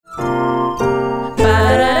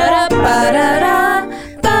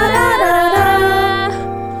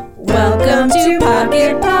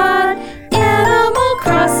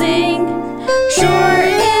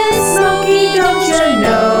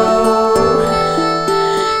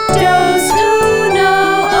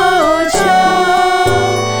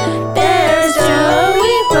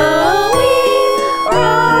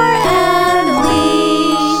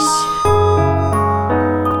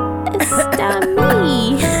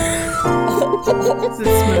It's a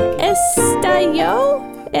smoky. Está yo?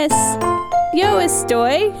 Yo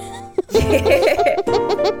estoy.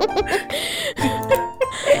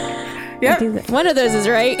 Yep. One of those is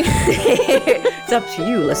right. It's up to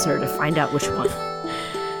you, listener, to find out which one.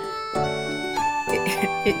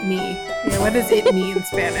 It me. Yeah, what does it mean in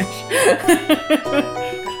Spanish?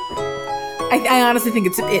 I honestly think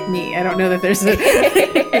it's it me. I don't know that there's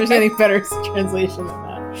any better translation than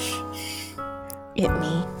that. It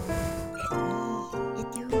me.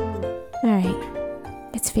 All right.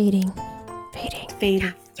 It's fading. Fading.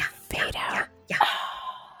 Fading. Fade out.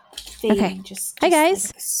 Fading. Okay. Just Hi, guys.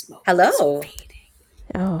 Like the smoke. Hello.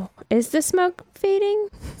 Oh, is the smoke fading?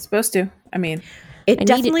 It's supposed to. I mean, It I need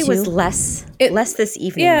definitely it was to. less this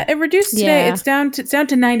evening. yeah, it reduced today. Yeah. It's down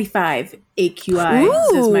to 95 AQI.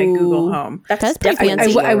 Says my Google Home. That's pretty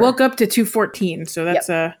definitely fancy. I woke up to 214, so that's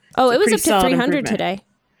a Oh, it's a it was pretty up to solid 300 improvement. today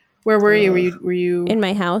Where were you? Were you in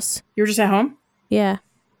my house. you were just at home? Yeah.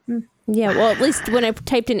 Yeah, well, at least when I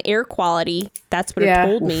typed in air quality, that's what it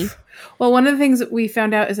told me. Well, one of the things that we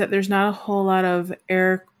found out is that there's not a whole lot of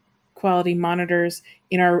air quality monitors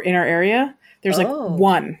in our area. There's like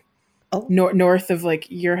one north of like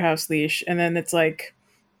your house, Leash, and then it's like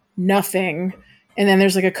nothing. And then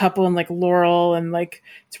there's like a couple in like Laurel, and like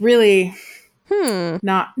it's really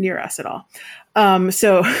not near us at all.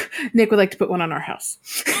 So Nick would like to put one on our house.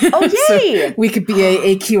 Oh, yay! So we could be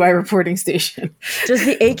a AQI reporting station. Does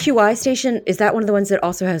the AQI station, is that one of the ones that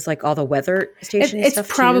also has like all the weather station It's stuff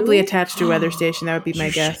probably too? attached to a weather station. That would be my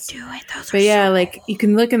guess. Do it. Those But yeah, like you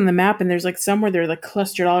can look in the map and there's like somewhere they're like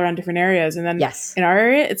clustered all around different areas. And then Yes. in our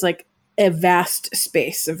area, it's like a vast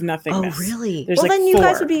space of nothingness. Oh, really? There's well, like then you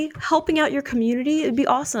guys 4. would be helping out your community. It'd be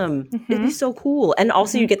awesome. It'd be so cool. And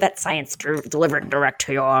also you get that science delivered direct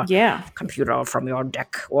to your computer from your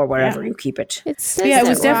deck or wherever you keep it. It says Yeah, it that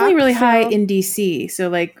was definitely really high Rockville- in DC. So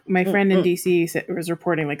like my friend in DC was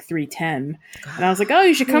reporting like 310. And I was like, oh,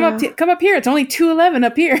 you should come up here. It's only 211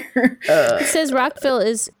 up here. It says Rockville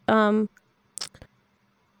is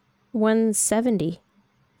 170.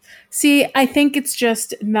 See, I think it's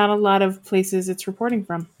just not a lot of places it's reporting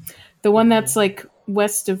from. The one that's like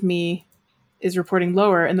west of me is reporting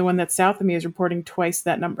lower, and the one that's south of me is reporting twice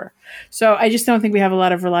that number. So I just don't think we have a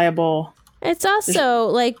lot of reliable. It's also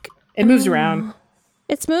like It moves around.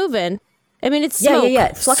 it's moving. I mean, it's Yeah, smoke.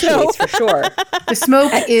 It fluctuates for sure. The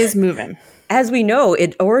smoke is moving. As we know,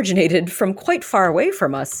 it originated from quite far away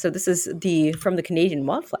from us. So this is from the Canadian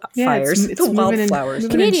wildfires. it's The moving wildflowers. moving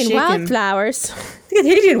Canadian shaking. wildflowers. The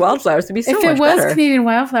Canadian wildflowers would be so If much it was better. Canadian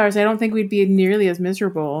wildflowers, I don't think we'd be nearly as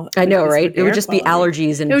miserable. I know, with right? It air would just be quality.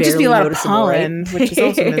 allergies and It would just be a lot of noticeable, pollen, right? which is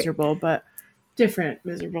also miserable, but different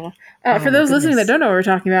miserable. For my those listening goodness. that don't know what we're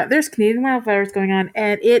talking about, there's Canadian wildfires going on,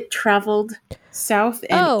 and it traveled south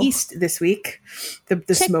and east this week. The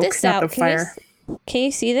Check smoke, this not out. the fire. Can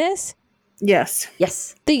you see this? Yes.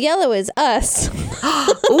 Yes. The yellow is us.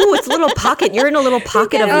 Ooh, it's a little pocket. You're in a little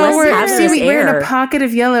pocket of Oh, less we're hazardous in air. a pocket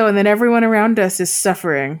of yellow, and then everyone around us is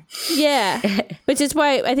suffering. Yeah. Which is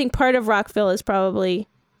why I think part of Rockville is probably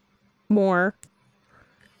more.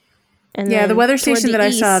 And Yeah, then the weather toward station the that I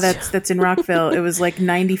saw east- that's in Rockville, it was like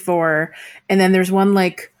 94, and then there's one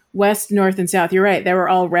like west, north, and south. You're right; they were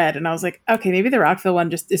all red, and I was like, okay, maybe the Rockville one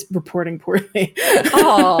just is reporting poorly.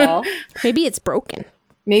 Aw. maybe it's broken.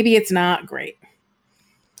 Maybe it's not great.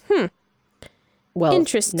 Well,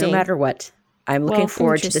 Interesting. no matter what, I'm looking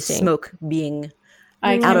forward to the interesting. smoke being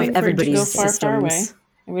I can't out of wait for it to everybody's go far away, systems.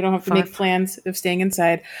 and we don't have to Far, make plans of staying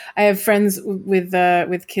inside. I have friends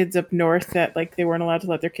with kids up north that like they weren't allowed to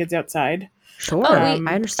let their kids outside. Sure, Oh, I Our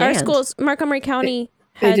understand. schools, Montgomery County,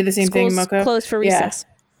 they had did the same thing in schools Moco? closed for Yeah. recess.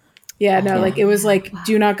 Yeah, no, like it was like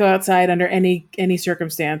do not go outside under any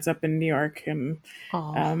circumstance up in New York, and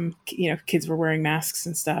kids were wearing masks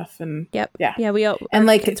and stuff, and Yep. yeah, Yeah. and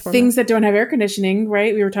like things that don't have air conditioning,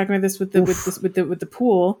 right? We were talking about this with the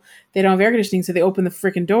pool. They don't have air conditioning, so they open the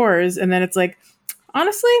freaking doors, and then it's like,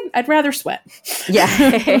 honestly, I'd rather sweat.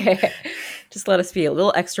 Yeah. Just let us be a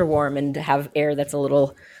little extra warm and have air that's a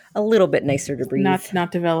little bit nicer to breathe.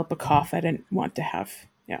 not develop a cough I didn't want to have.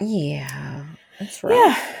 Yeah, that's right.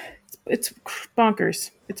 Yeah, it's bonkers.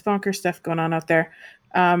 It's bonkers stuff going on out there.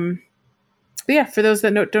 But yeah, for those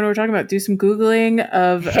that don't know what we're talking about, do some Googling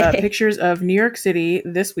of pictures of New York City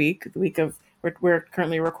this week, the week of we're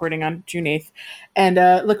currently recording on June 8th, and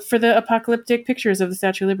look for the apocalyptic pictures of the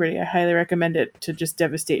Statue of Liberty. I highly recommend it to just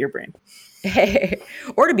devastate your brain.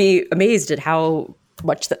 Or to be amazed at how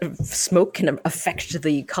much the smoke can affect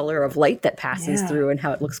the color of light that passes Yeah. through and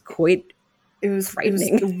how it looks quite It was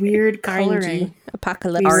frightening. a weird coloring. Orangey.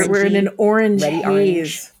 Apocalypse. We're in an orange Ready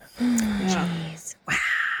haze. orange. Yeah.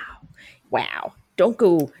 Wow. don't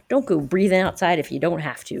go breathing outside if you don't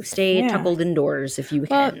have to. Stay tuckled indoors if you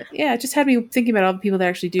can. Yeah, it just had me thinking about all the people that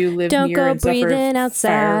actually do live don't near and suffer. Don't go breathing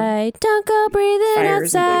outside. Don't go breathing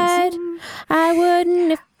outside. I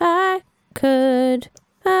wouldn't if I could.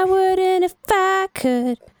 I wouldn't if I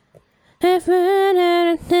could.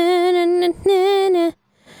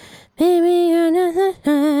 Maybe another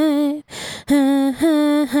time.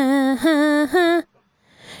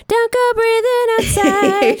 Don't go breathing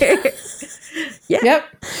outside. Yeah.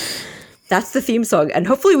 Yep. That's the theme song. And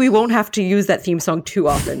hopefully we won't have to use that theme song too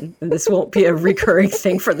often. And this won't be a recurring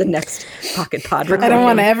thing for the next Pocket Pod recording. I don't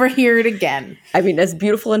want to ever hear it again. I mean, as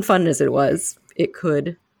beautiful and fun as it was, it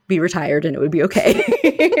could be retired and it would be okay.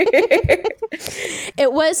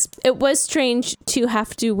 It was strange to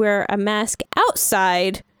have to wear a mask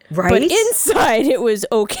outside. Right? But inside it was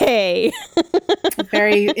okay.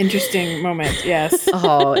 Very interesting moment, yes.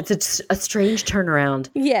 Oh, it's a strange turnaround.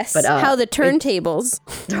 Yes, but how the turntables.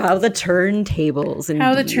 How the turntables, indeed.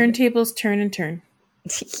 How the turntables turn and turn.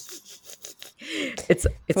 It's a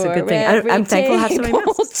good thing. I'm thankful I have so many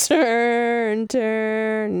masks. Turn.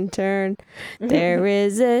 There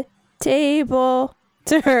is a table.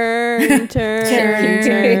 Turn.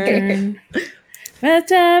 The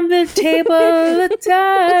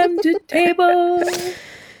time to table.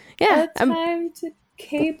 Yeah. Time to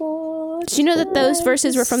cable. Do you know that those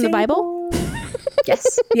verses were from the Bible?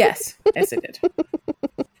 Yes. Yes, I did.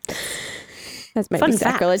 That might be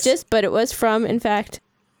sacrilegious, but it was from, in fact,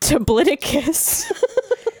 Tableticus.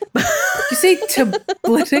 You say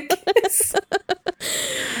Tableticus?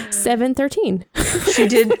 7:13.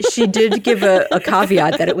 She did give a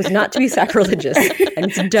caveat that it was not to be sacrilegious, and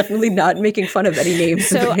it's definitely not making fun of any names.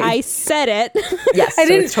 So I said it. Yes, I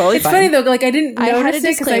didn't. It's totally it's fine. funny though. Like I didn't I notice had a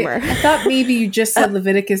it because I thought maybe you just said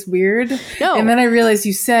Leviticus weird. No, and then I realized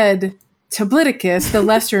you said Tableticus, the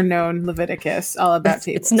lesser known Leviticus, all about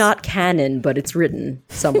tables. It's not canon, but it's written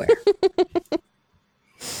somewhere.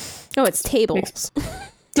 Oh, it's tables.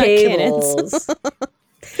 Tables.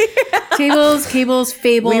 Tables, cables,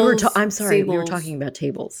 fables. I'm sorry, sables. we were talking about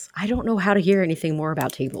tables. I don't know how to hear anything more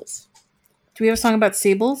about tables. Do we have a song about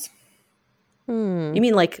sables? You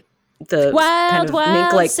mean like the wild, kind of wild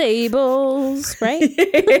mink-like sables, right?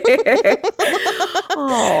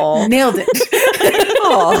 Oh, nailed it!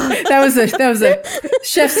 Oh, that was a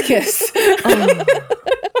chef's kiss. Oh.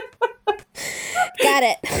 Got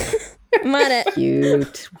it. I'm on it.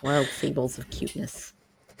 Cute, wild fables of cuteness.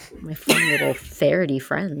 My fun little ferrety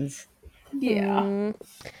friends. Yeah.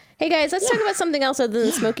 Hey guys, let's talk about something else other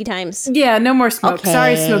than Smoky Times. Yeah, no more smoke. Okay.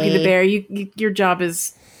 Sorry, Smokey the Bear. Your job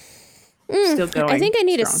is still going. I think I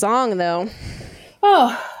need strong. a song though.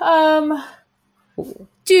 Oh,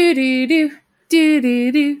 do do do do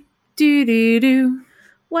do do do do do.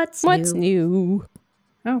 What's new?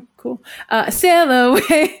 Oh, cool. Sail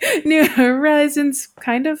away, new horizons,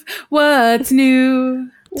 kind of. What's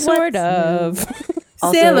new? Sort of.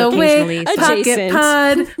 Sail away, Pocket adjacent.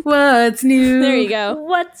 Pod. What's new? There you go.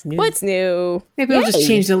 What's new? What's new? Maybe we'll just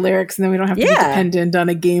change the lyrics and then we don't have to be dependent on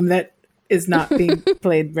a game that is not being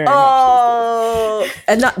played very much. Oh,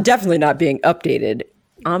 and definitely not being updated.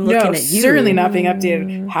 I'm looking at you. Certainly not being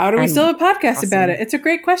updated. How do we still have a podcast about it? It's a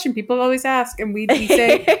great question. People always ask, and we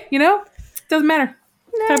say, doesn't matter.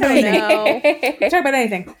 Talk about anything. Talk about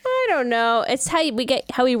anything. I don't know. It's how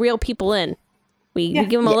we reel people in. We give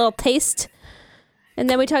them a little taste, and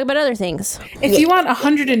then we talk about other things. If you want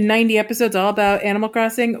 190 episodes all about Animal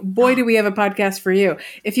Crossing, boy, do we have a podcast for you.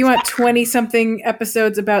 If you want 20-something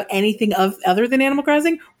episodes about anything other than Animal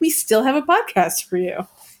Crossing, we still have a podcast for you.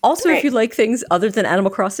 Also, if you like things other than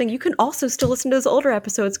Animal Crossing, you can also still listen to those older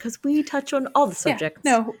episodes because we touch on all the subjects.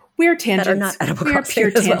 Yeah, no, we're tangents. That are not Animal Crossing.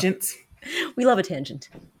 We're pure tangents. Well. We love a tangent.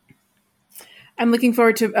 I'm looking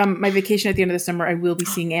forward to my vacation at the end of the summer. I will be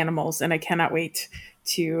seeing animals, and I cannot wait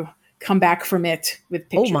to come back from it with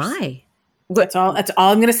pictures. Oh my! That's all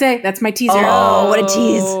I'm going to say. That's my teaser. Oh, what a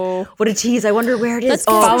tease! What a tease! I wonder where it is.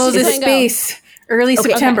 Follow this space. Early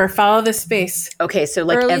September. Okay. Follow this space. Okay, so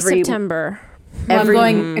like early every September. Well,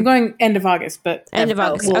 I'm going end of August, but end of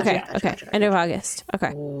August. Cool. Okay. End of August.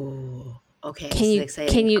 Okay. Oh, okay.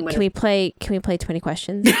 Can we play 20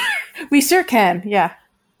 questions? We sure can. Yeah.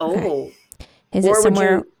 Oh. Okay. Is it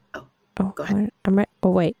somewhere? Go ahead. I'm right. Oh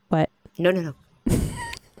wait, what? No.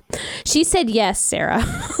 She said yes, Sarah.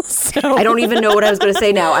 So. I don't even know what I was going to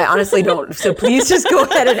say now. I honestly don't. So please just go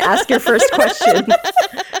ahead and ask your first question.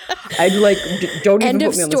 I'd don't even End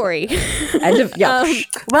of put me on story. End of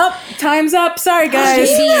well, time's up. Sorry, guys.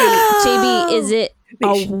 JB, is it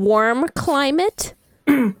a warm climate?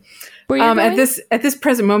 At this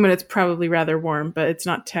present moment, it's probably rather warm, but it's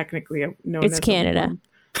not technically known. It's as Canada.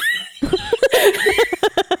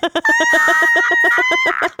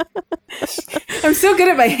 so good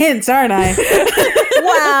at my hints, aren't I?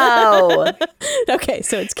 Wow. Okay,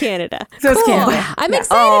 so it's Canada. So it's Canada. I'm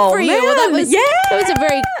excited for you. Well, that was a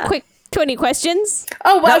very quick 20 questions.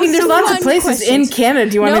 Oh, well, I mean, there's lots of places in Canada.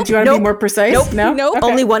 Do you want to be more precise? Nope. No? Okay.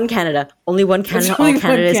 Only one Canada. Only one Canada. All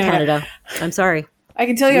Canada is Canada. I'm sorry. I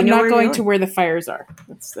can tell you I'm not going to where the fires are.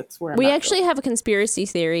 That's where we actually have a conspiracy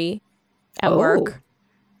theory at work.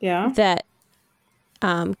 Yeah. That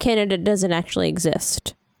Canada doesn't actually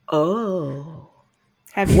exist. Oh.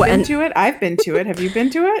 Have you been to it? I've been to it. Have you been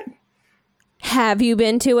to it? Have you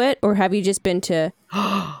been to it, or have you just been to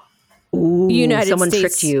United States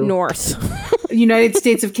tricked you. North? United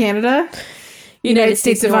States of Canada? United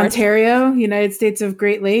States of Ontario? United States of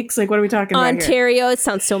Great Lakes? Like, what are we talking about Ontario, it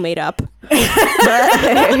sounds so made up. I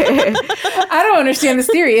don't understand this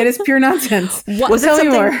theory. It is pure nonsense. Tell me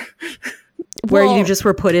more. Where you just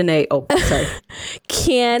were put in sorry.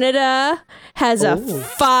 Canada has a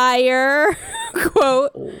fire.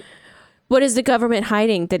 Quote. What is the government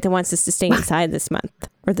hiding that wants us to stay inside this month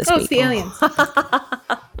or this week? It's the aliens.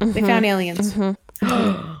 They found aliens.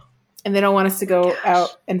 And they don't want us to go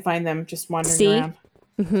out and find them just wandering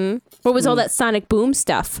around. What was all that sonic boom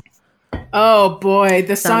stuff? Oh boy,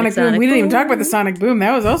 the sonic boom. We didn't even talk about the sonic boom.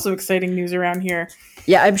 That was also exciting news around here.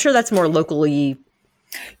 Yeah, I'm sure that's more locally.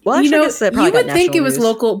 Well, actually, you would think it was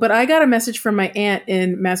local, but I got a message from my aunt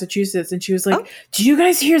in Massachusetts, and she was like, "Did you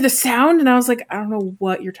guys hear the sound?" And I was like, "I don't know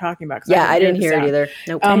what you're talking about." Yeah, I didn't hear it either.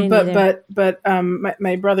 Nope. But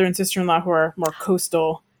my brother and sister-in-law who are more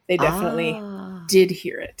coastal, they definitely did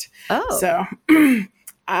hear it. Oh, so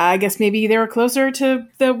I guess maybe they were closer to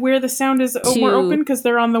where the sound is more open because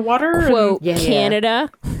they're on the water. Quote Canada.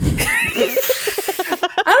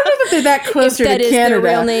 I don't know if they're that closer to Canada. Their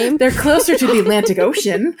real name. They're closer to the Atlantic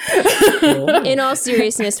Ocean. In all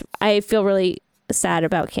seriousness, I feel really sad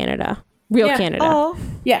about Canada. Canada. Oh.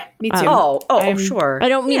 Yeah, me too. Sure. I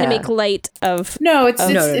don't mean to make light of. No, it's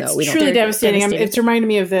truly devastating. It's reminding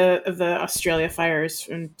me of the Australia fires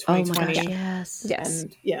in 2020. Oh my gosh, yes.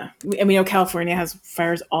 And we know California has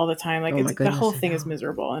fires all the time. Like the whole thing is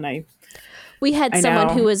miserable. And we had someone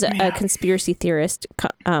who was a conspiracy theorist,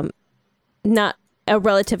 not a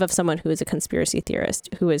relative of someone who is a conspiracy theorist,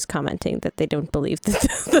 who is commenting that they don't believe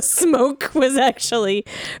that the smoke was actually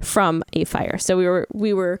from a fire. So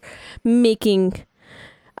we were making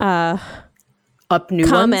up new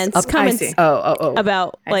comments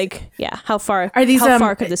about how far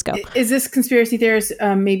could this go? Is this conspiracy theorist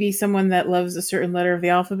maybe someone that loves a certain letter of the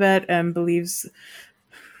alphabet and believes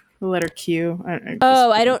the letter Q?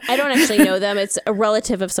 I don't actually know them. It's a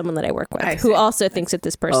relative of someone that I work with who also thinks that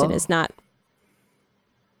this person is not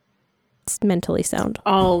mentally sound.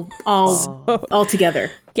 All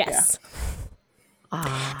together. Yes.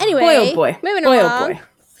 Yeah. Anyway, moving along.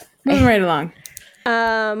 Moving right along.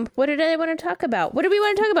 What did I want to talk about? What do we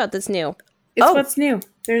want to talk about that's new? It's what's new.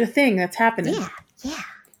 There's a thing that's happening. Yeah.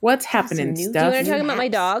 What's happening? Do you want to talk about my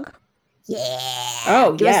dog? Yeah.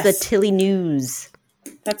 Oh, yes. The Tilly news.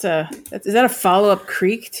 Is that a follow-up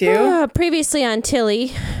Creek too? Previously on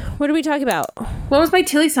Tilly. What are we talking about? What was my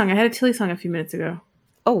Tilly song? I had a Tilly song a few minutes ago.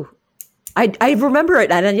 Oh, I remember it,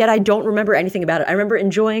 and yet I don't remember anything about it. I remember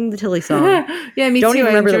enjoying the Tilly song. Yeah, me don't too.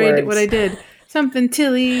 Even remember I enjoyed the words. What I did. Something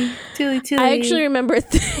Tilly. I actually remember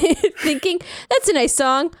thinking, that's a nice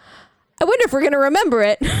song. I wonder if we're going to remember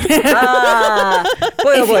it. Boy,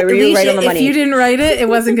 were you right on the money. If you didn't write it, it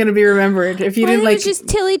wasn't going to be remembered. If you didn't it was just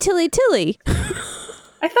Tilly.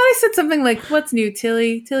 I thought I said something like, "What's new,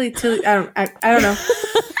 Tilly?" I don't know.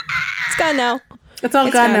 It's gone now. It's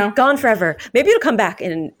all gone now. Gone forever. Maybe it'll come back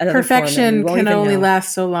in another Perfection form. Can only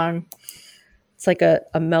last so long. It's like a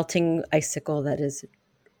melting icicle that is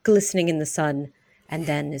glistening in the sun and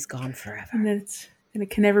then is gone forever. And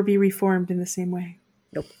it can never be reformed in the same way.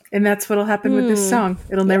 Nope. And that's what'll happen with this song.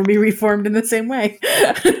 It'll never be reformed in the same way.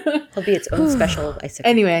 It'll be its own special icicle.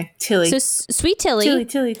 Anyway, Tilly. So sweet Tilly.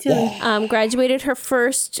 Tilly. Yeah. Graduated her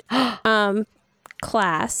first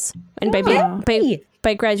class, and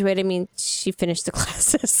by graduate I mean she finished the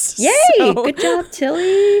classes. Yay! So good job,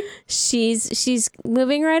 Tilly. She's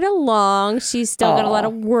moving right along. She's still got a lot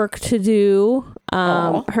of work to do.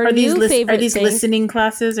 Her new favorite are these thing, listening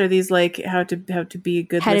classes? Are these like how to be a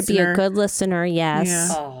good listener? How to be a good listener? Yes,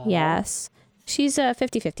 yeah. Yes. She's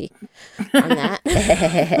 50-50 on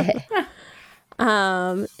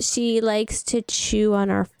that. She likes to chew on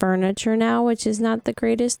our furniture now, which is not the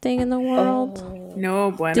greatest thing in the world.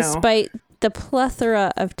 No bueno. Despite the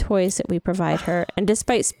plethora of toys that we provide her, and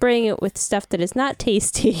despite spraying it with stuff that is not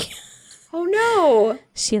tasty. Oh no!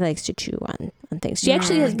 She likes to chew on things. She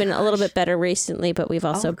actually has been a little bit better recently, but we've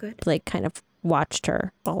also kind of watched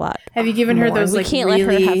her a lot. Have you given her those, like, we can't really,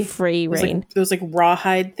 let her have free reign? Those like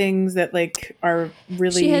rawhide things that like are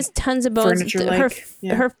really. She has tons of bones. Furniture-like.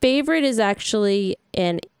 Her favorite is actually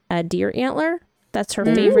a deer antler. That's her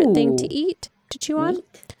favorite thing to eat, to chew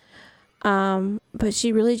on. But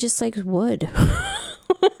she really just likes wood.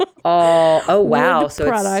 Oh wow! Wood so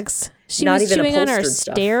products. She not was even chewing on our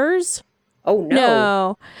stuff. stairs. Oh no!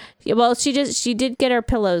 No. Yeah, well, she did get our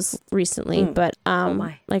pillows recently, but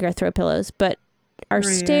like our throw pillows, but our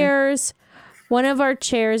stairs, one of our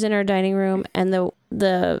chairs in our dining room, and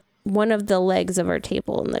the one of the legs of our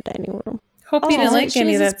table in the dining room. Hope you didn't like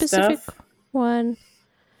any of that stuff. One.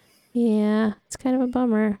 Yeah, it's kind of a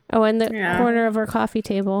bummer. Oh, and the corner of our coffee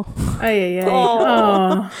table.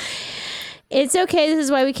 Oh. It's okay. This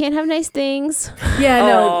is why we can't have nice things. Yeah,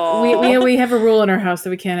 no, we have a rule in our house that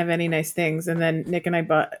we can't have any nice things. And then Nick and I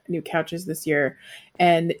bought new couches this year.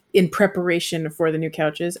 And in preparation for the new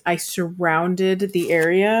couches, I surrounded the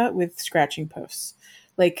area with scratching posts.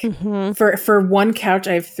 Like for one couch,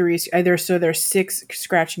 I have 3. There's 6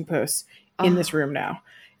 scratching posts in this room now.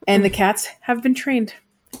 And the cats have been trained.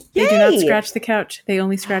 They do not scratch the couch. They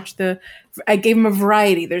only scratch I gave them a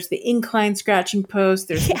variety. There's the incline scratching post.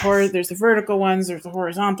 There's there's the vertical ones. There's the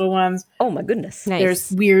horizontal ones. Oh my goodness. Nice.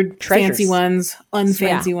 There's weird fancy ones,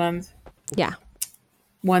 unfancy ones. Yeah.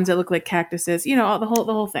 Ones that look like cactuses. You know, the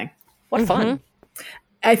whole thing. What fun.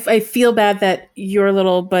 I feel bad that your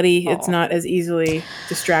little buddy it's not as easily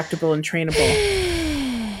distractible and trainable.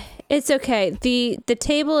 It's okay. The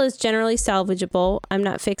table is generally salvageable. I'm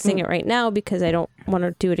not fixing it right now because I don't want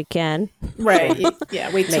to do it again. Right. Yeah.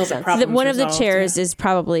 Wait till the problem's one of the resolved, chairs is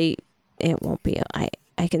probably it won't be.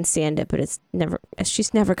 I can stand it, but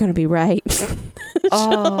she's never going to be right. She'll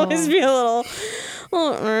always be a little.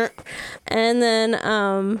 And then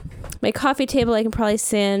my coffee table, I can probably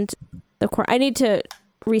sand the corner. I need to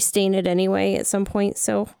restain it anyway at some point,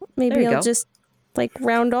 so maybe I'll just like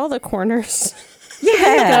round all the corners.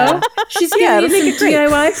 Yeah, she's giving you some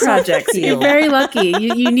DIY projects. You're very lucky.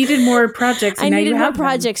 You needed more projects. And I needed more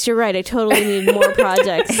projects. You're right. I totally needed more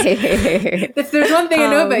projects. If there's one thing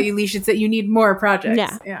I know about you, Leash, it's that you need more projects.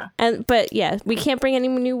 Yeah. But we can't bring any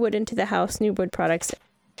new wood into the house. New wood products.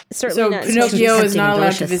 Certainly not. Pinocchio is not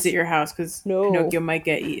allowed to visit your house because Pinocchio might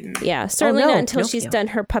get eaten. Yeah, certainly not until she's done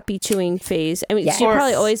her puppy chewing phase. I mean, she'll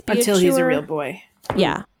probably always be until he's a real boy.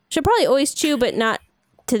 Yeah, she'll probably always chew, but not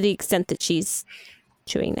to the extent that she's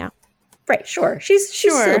chewing now. Right, sure. She's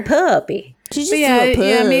still a puppy. She's just a puppy.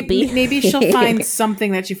 Yeah, maybe she'll find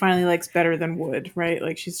something that she finally likes better than wood, right?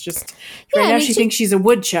 Like she's just now she thinks she's a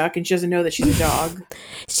woodchuck and she doesn't know that she's a dog.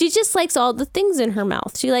 She just likes all the things in her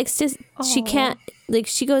mouth. She likes to she can't like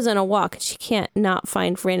she goes on a walk and she can't not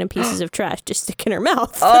find random pieces of trash to stick in her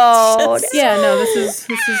mouth.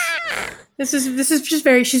 This is just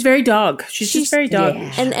very. She's very dog. She's just very dog.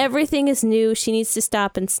 Yeah. And everything is new. She needs to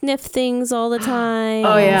stop and sniff things all the time.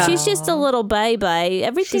 Oh yeah. She's just a little baby.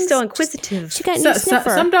 Everything's She's so inquisitive. She got new sniffer.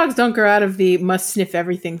 Some dogs don't grow out of the must sniff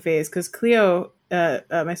everything phase. Because Cleo,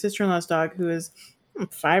 my sister-in-law's dog, who is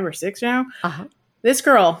 5 or 6 now, this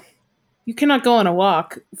girl, you cannot go on a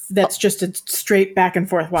walk that's just a straight back and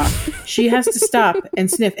forth walk. She has to stop and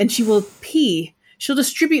sniff, and she will pee. She'll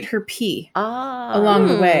distribute her pee along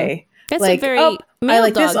the way. That's like, a very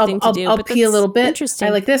male dog thing to do. I'll pee a little bit. Interesting.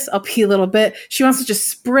 I like this. I'll pee a little bit. She wants to just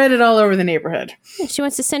spread it all over the neighborhood. Yeah, she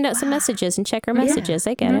wants to send out some messages and check her messages.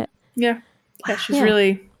 I get it. Yeah. She's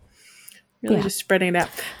really just spreading it out.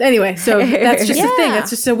 Anyway, so that's just a thing. That's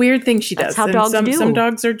just a weird thing she does. That's how dogs do. Some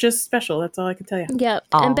dogs are just special. That's all I can tell you. Yep.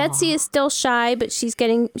 And Betsy is still shy, but she's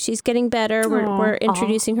getting better. We're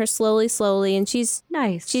introducing her slowly, and she's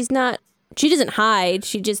nice. She doesn't hide.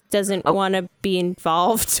 She just doesn't want to be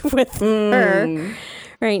involved with her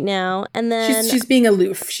right now. And then she's being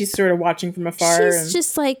aloof. She's sort of watching from afar. She's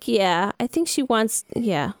just like, I think she wants.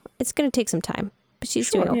 Yeah, it's going to take some time, but she's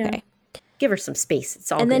doing okay. Give her some space.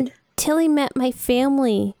 It's all and good. Then Tilly met my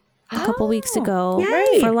family a couple weeks ago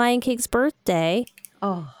for Lion Cake's birthday.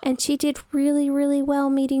 Oh. And she did really, really well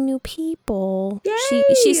meeting new people. Yay!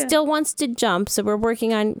 She still wants to jump, so we're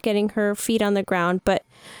working on getting her feet on the ground, but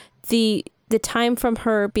the time from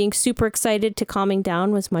her being super excited to calming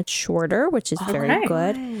down was much shorter, which is very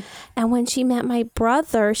good. And when she met my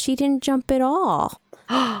brother, she didn't jump at all.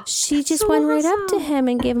 She just went right up to him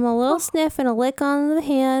and gave him a little sniff and a lick on the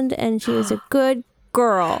hand, and she was a good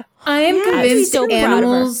girl. I am convinced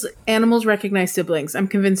animals recognize siblings. I'm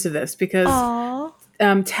convinced of this because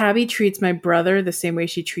Tabby treats my brother the same way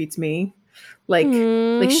she treats me. Like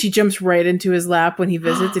she jumps right into his lap when he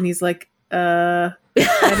visits, and he's like, I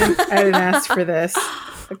didn't ask for this.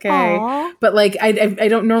 okay. Aww. But like, I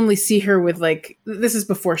don't normally see her with like, this is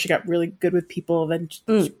before she got really good with people than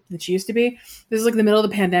she used to be. This is like the middle of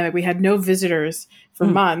the pandemic. We had no visitors for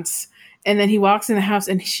months. And then he walks in the house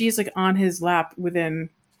and she's like on his lap within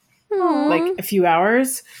like a few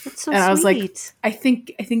hours. That's so and sweet. I was like, I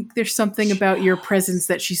think there's something about your presence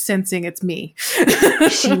that she's sensing it's me.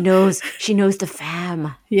 She knows the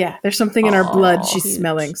fam. Yeah, there's something in our blood she's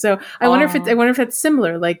smelling. So I wonder if that's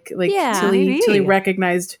similar. Like Tilly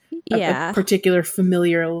recognized a particular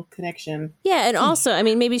familial connection. Yeah, and also, I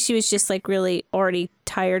mean, maybe she was just like really already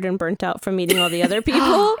tired and burnt out from meeting all the other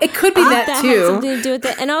people. It could be that too. Had something to do with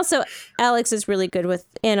it. And also, Alex is really good with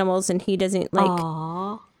animals, and he doesn't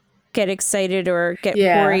like get excited or get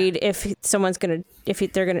worried if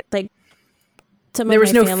they're gonna like. There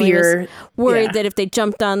was no fear. Worried that if they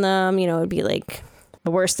jumped on them, it'd be like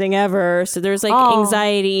the worst thing ever. So there's like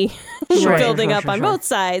anxiety building up on both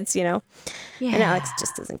sides, Yeah. And Alex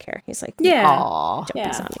just doesn't care. He's like, jump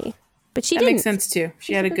on me. But that makes sense too.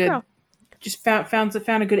 She had a good girl. Just found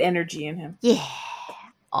a good energy in him. Yeah.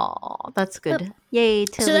 Oh, that's good. Yep. Yay,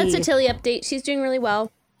 Tilly. So that's a Tilly update. She's doing really well.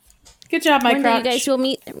 Good job, my crotch. One day you guys will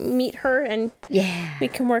meet her, and we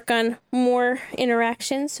can work on more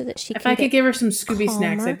interactions so that she If I could give her some Scooby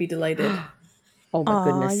snacks, I'd be delighted. Oh my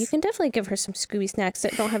goodness. You can definitely give her some Scooby snacks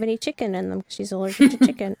that don't have any chicken in them. She's allergic to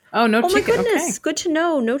chicken. No chicken. Oh my goodness. Okay. Good to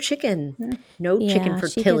know. No chicken. No chicken for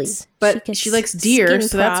Tilly. But she likes deer,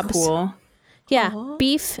 so that's cool. Yeah. Aww.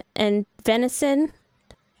 Beef and venison.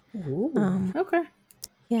 Ooh. Okay.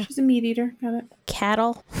 Yeah. She's a meat eater. Got it.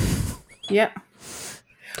 Cattle. Yeah.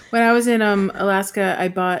 When I was in Alaska, I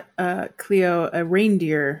bought Cleo a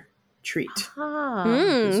reindeer treat.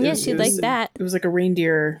 She'd like that. It was like a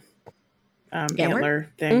reindeer antler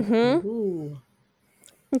thing. Mm-hmm. Ooh.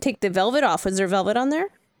 Take the velvet off. Was there velvet on there?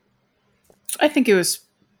 I think it was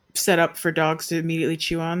set up for dogs to immediately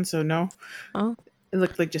chew on, so no. Oh. It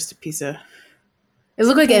looked like just a piece of... It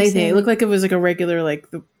looked like anything. It looked like it was like a regular, like,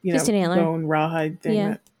 just an antler. Bone rawhide thing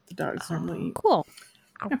that the dogs normally eat. Cool.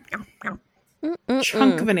 Yeah.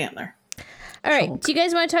 Chunk of an antler. All right. Do you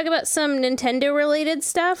guys want to talk about some Nintendo related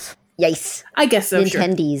stuff? Yes. I guess so.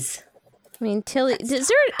 Nintendies. Sure. I mean, Tilly.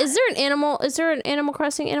 Is there an Animal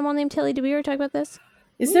Crossing animal named Tilly? Did we ever talk about this?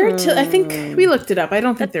 Is there a Tilly? I think we looked it up. I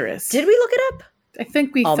don't think there is. Did we look it up? I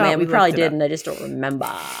think we thought we probably did, and I just don't remember.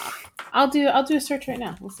 I'll do a search right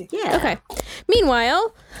now. We'll see. Yeah. Okay.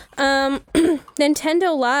 Meanwhile,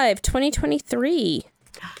 Nintendo Live 2023.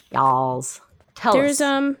 Y'alls. Tell us.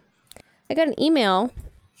 I got an email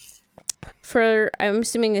I'm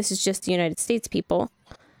assuming this is just the United States people,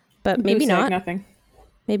 but maybe not. Nothing.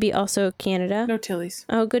 Maybe also Canada. No Tillies.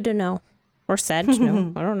 Oh, good to know. Or Sedge.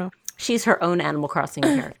 No, I don't know. She's her own Animal Crossing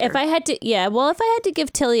character. If I had to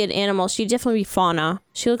give Tilly an animal, she'd definitely be Fauna.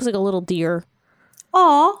 She looks like a little deer.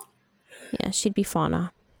 Aw. Yeah, she'd be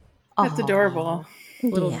Fauna. That's adorable.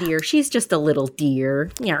 Little deer. She's just a little deer.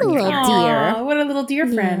 Deer. What a little deer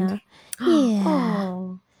friend. Yeah.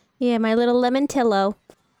 Oh. Yeah, my little Lemontillo.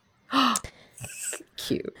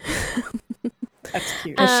 Cute. That's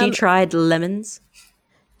cute. Has she tried lemons?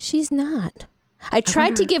 She's not. I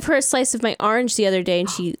tried to give her a slice of my orange the other day, and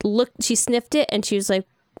she sniffed it, and she was like,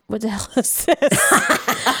 "What the hell is this?"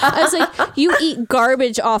 I was like, "You eat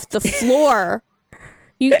garbage off the floor.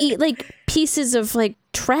 You eat like pieces of like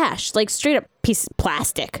trash, like straight up pieces of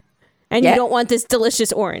plastic, and you don't want this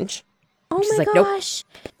delicious orange." Oh my gosh!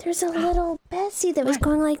 Nope. There's a little Betsy that was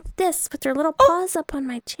going like this with her little paws up on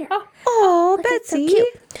my chair. Oh, Betsy! So cute.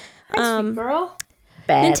 Sweet girl.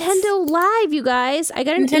 Nintendo Live, you guys. I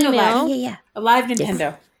got an email. Live. Yeah. A live Nintendo.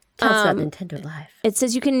 Yes. Tell us about Nintendo Live. It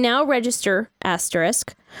says you can now register,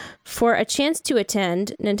 for a chance to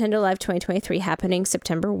attend Nintendo Live 2023 happening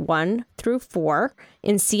September 1 through 4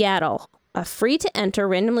 in Seattle. A free-to-enter,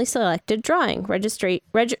 randomly selected drawing. Register on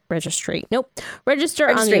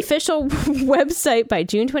the official website by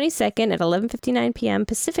June 22nd at 11:59 p.m.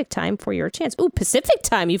 Pacific time for your chance. Ooh, Pacific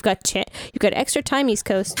time! You've got extra time, East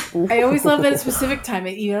Coast. I always love that it's Pacific time.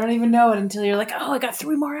 You don't even know it until you're like, oh, I got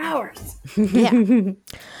 3 more hours. Yeah.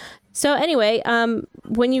 So anyway,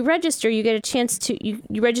 when you register, you get a chance to you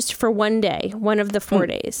register for one day, one of the 4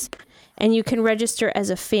 days. And you can register as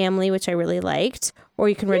a family, which I really liked, or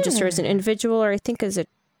you can register as an individual, or I think as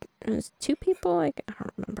 2 people. I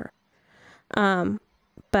don't remember.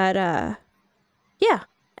 Yeah.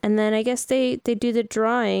 And then I guess they do the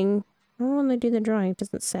drawing. I don't know when they do the drawing. It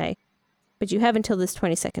doesn't say. But you have until this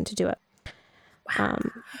 22nd to do it.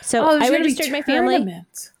 So I registered my family.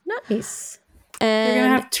 Nice. And they're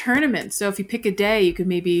going to have tournaments. So if you pick a day, you could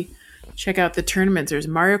maybe check out the tournaments. There's a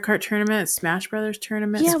Mario Kart tournament, a Smash Brothers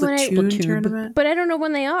tournament, Splatoon tournament. But I don't know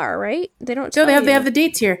when they are, right? They don't. No, they have the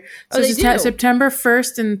dates here. So September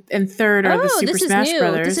 1st and 3rd are the Super Smash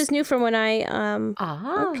Brothers. This is new from when I.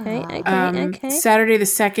 Okay. Saturday the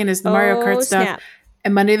 2nd is the Mario Kart stuff,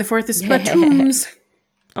 and Monday the 4th is Splatoons.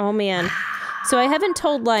 Oh man. So I haven't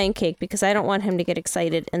told Lion Cake because I don't want him to get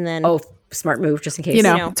excited and then. Oh, smart move, just in case. You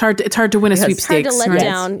know, it's hard to win a sweepstakes. It's hard to let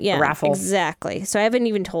down. Yeah, a raffle. Exactly. So I haven't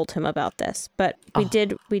even told him about this, but we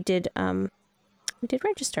did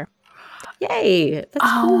register. Yay! That's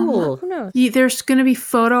cool. Who knows? There's going to be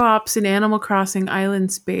photo ops in Animal Crossing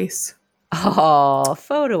Island Space. Oh,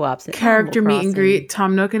 photo ops! Character meet and greet.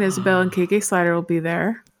 Tom Nook and Isabelle and KK Slider will be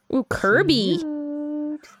there. Ooh, Kirby.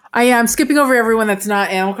 I'm skipping over everyone that's not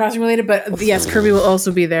Animal Crossing related, but yes, Kirby will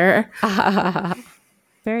also be there.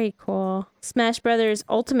 Very cool. Smash Brothers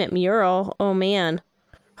Ultimate Mural. Oh man.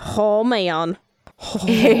 Oh man.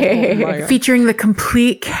 Featuring the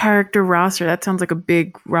complete character roster. That sounds like a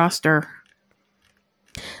big roster.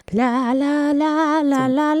 La la la la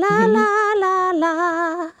la la la la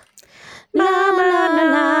la. La la la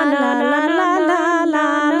la la la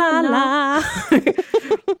la la la.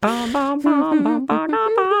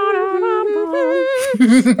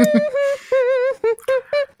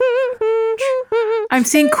 I'm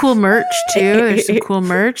seeing cool merch too. There's some cool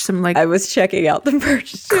merch. Some I was checking out the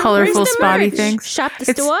merch. Colorful spotty things. Shop the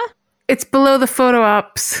store? It's below the photo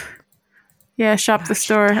ops. Yeah, shop the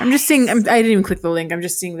store. I'm just seeing. I didn't even click the link. I'm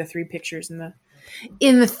just seeing the 3 pictures in the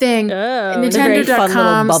thing.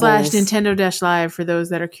 Nintendo.com/Nintendo-Live for those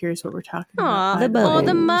that are curious what we're talking about.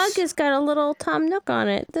 The mug has got a little Tom Nook on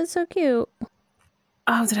it. That's so cute.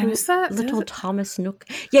 Oh, did I miss that? Little Thomas Nook.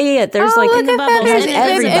 Yeah. There's in the bubbles.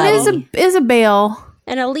 It is a bale.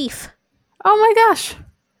 And a leaf. Oh my gosh.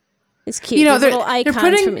 It's cute. Little icons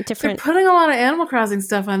from different. They're putting a lot of Animal Crossing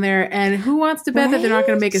stuff on there, and who wants to bet that they're not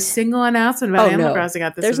going to make a single announcement about Animal Crossing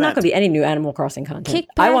at this There's event? not going to be any new Animal Crossing content.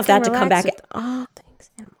 I want that to come back.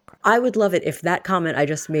 I would love it if that comment I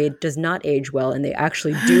just made does not age well and they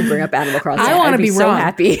actually do bring up Animal Crossing. I want to be so wrong.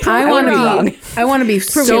 Happy. I want to be wrong. I want to be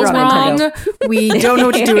so wrong. We don't know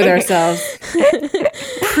what to do with ourselves.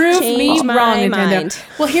 Prove me wrong, Nintendo.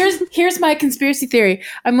 Well, here's my conspiracy theory.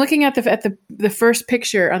 I'm looking at the first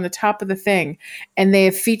picture on the top of the thing, and they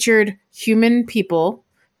have featured human people.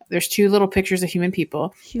 There's 2 little pictures of human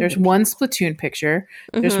people. There's one Splatoon picture.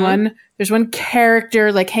 Mm-hmm. There's one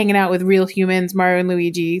character like hanging out with real humans, Mario and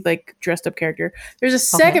Luigi, like dressed up character. There's a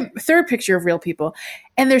third picture of real people.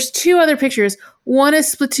 And there's 2 other pictures. One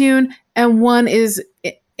is Splatoon and one is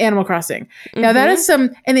Animal Crossing. Mm-hmm. Now that is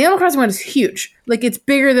and the Animal Crossing one is huge. Like it's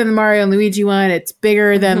bigger than the Mario and Luigi one. It's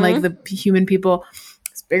bigger than like the human people.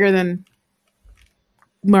 It's bigger than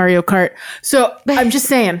Mario Kart. So I'm just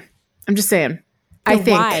saying. I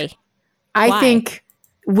think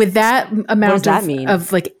with that amount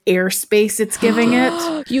of like airspace it's giving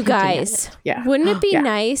it. You guys, wouldn't it be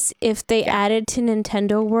nice if they added to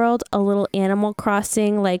Nintendo World a little Animal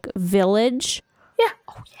Crossing like village? Yeah.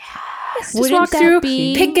 Oh yeah. Just walk through,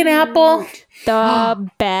 pick an apple. The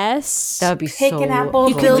best. That would be Pick so an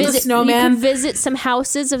apple, cool. build a snowman. You could visit some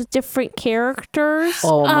houses of different characters.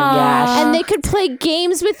 Oh my gosh. And they could play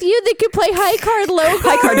games with you. They could play high card, low card.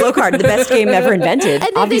 High card, low card, the best game ever invented. And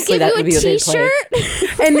then obviously they give that would you be a what they t-shirt.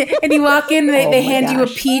 and you walk in, they hand you a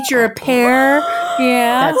peach or a pear.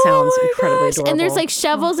 Yeah. That sounds incredibly adorable. And there's like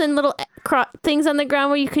shovels and little things on the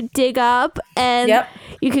ground where you could dig up and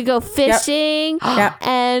you could go fishing.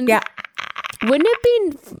 And wouldn't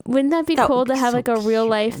that be cool to have like a real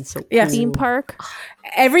life theme park?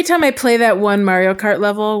 Every time I play that one Mario Kart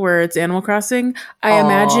level where it's Animal Crossing, I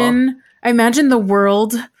imagine the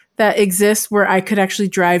world that exists where I could actually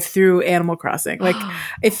drive through Animal Crossing. Like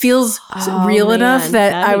it feels real enough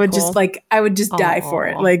that I would just die for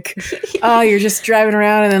it. Like, you're just driving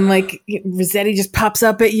around and then like Rossetti just pops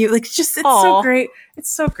up at you. Like it's so great.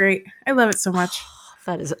 It's so great. I love it so much.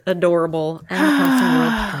 That is adorable. Animal Crossing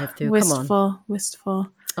World Drive through. Wistful.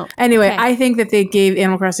 Oh, anyway, okay. I think that they gave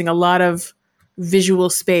Animal Crossing a lot of visual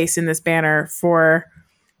space in this banner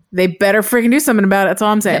they better freaking do something about it. That's all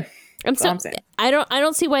I'm saying. I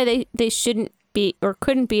don't see why they shouldn't be or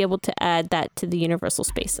couldn't be able to add that to the Universal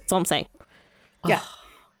space. That's all I'm saying. Yeah.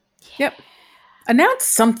 Yep. Announce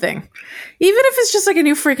something. Even if it's just like a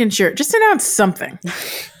new freaking shirt, just announce something.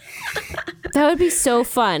 That would be so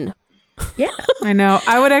fun. Yeah. I know.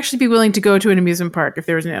 I would actually be willing to go to an amusement park if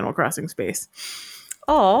there was an Animal Crossing space.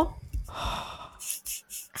 Oh.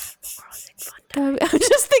 I'm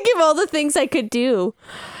just thinking of all the things I could do.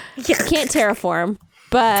 You can't terraform,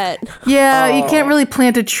 but... Yeah, you can't really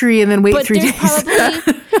plant a tree and then wait 3 days.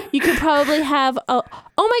 You could probably have oh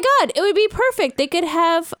my God, it would be perfect. They could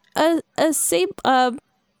have a sable.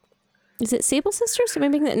 Is it Sable Sisters? Am I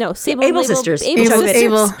making that? No, Sable Able Sisters. Able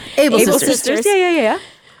Sisters. Yeah.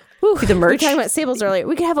 Ooh, the merch. We were talking about Sables earlier.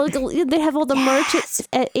 We could have they'd have all the merch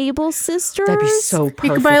at Able Sisters. That'd be so perfect.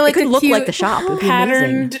 You could buy like it could a look cute like the shop. It'd be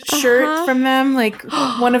patterned shirt from them, like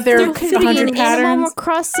one of their 100 patterns. Animal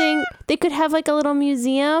Crossing. They could have like a little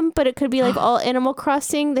museum, but it could be like all Animal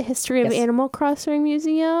Crossing, the history of Animal Crossing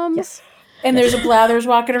museum. Yes. And there's a Blathers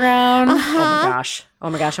walking around. Oh my gosh! I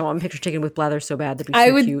want my picture taken with Blathers so bad. That'd be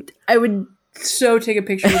so cute. I would so take a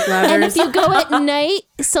picture with Blathers. And if you go at night,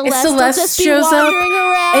 Celeste will just be wandering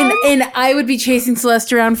around. And I would be chasing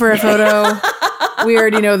Celeste around for a photo. We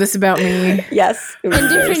already know this about me. Yes. And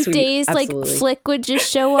different days, Absolutely. Like Flick would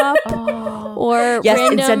just show up, or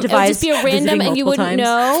random. It would just be a random, and you wouldn't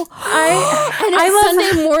know. And on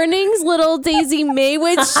Sunday mornings, little Daisy May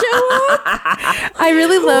would show up. I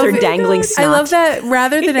really love her dangling snot. I love that.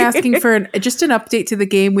 Rather than asking for just an update to the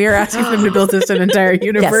game, we are asking them to build us an entire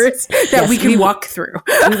universe that we can walk through.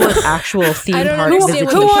 We want actual theme park. I don't understand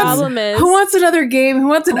what the problem is. Who wants another game? Who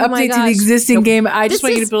wants an update to the existing game? I just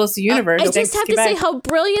want you to build us a universe. I just have to say how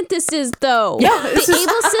brilliant this is, though. Yeah, the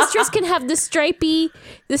Able Sisters can have the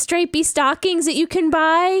stripy stockings that you can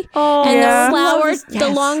buy,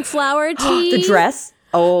 the long flower tee, the dress.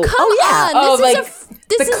 Come on!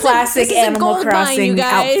 This is classic Animal Crossing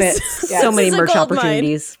outfits. So many merch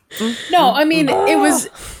opportunities. No, I mean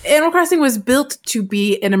Animal Crossing was built to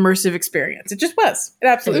be an immersive experience. It just was. It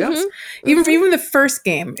absolutely was. Even the first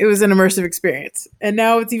game, it was an immersive experience, and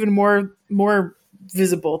now it's even more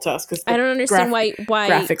visible to us because I don't understand why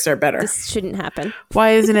graphics are better. This shouldn't happen.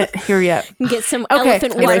 Why isn't it here yet? Get some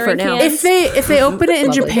elephant water cans. If they open it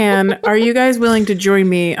in Japan, are you guys willing to join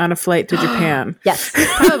me on a flight to Japan? Yes,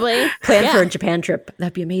 probably. Plan for a Japan trip.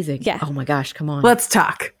 That'd be amazing. Yeah. Oh my gosh, come on. Let's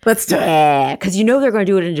talk. Yeah, because you know they're going to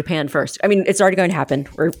do it in Japan first. I mean, it's already going to happen.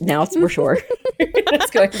 We're sure.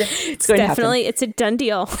 It's going to happen. It's a done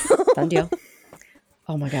deal. Done deal.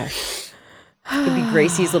 Oh my gosh. It'd be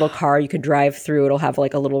Gracie's little car. You could drive through. It'll have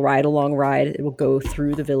like a little ride-along ride. It will go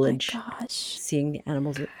through the village. Oh my gosh. Seeing the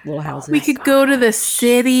animals' little houses. We could go to the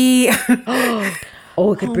city. It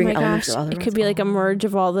could bring elements of other It could be like a merge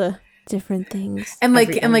of all the different things. And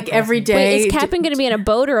every day. Wait, is Captain going to be in a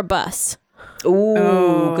boat or a bus?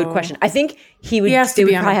 Ooh, good question. I think they would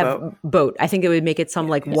probably have boat. I think it would make it some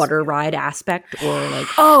like water ride aspect or like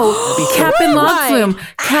Captain Log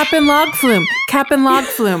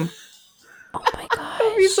Flume. Oh my god. That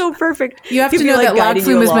would be so perfect. You have to know that Log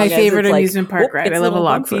Flume is my favorite amusement park ride. I love a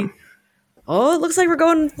Log Flume. Oh, it looks like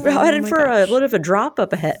we're headed for a little bit of a drop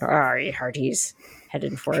up ahead. He's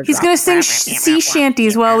headed for a drop. He's going to sing sea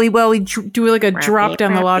shanties while we do like a drop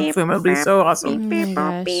down the Log Flume. It'll be so awesome.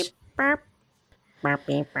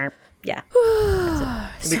 Yeah.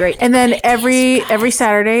 It'd be great. And then every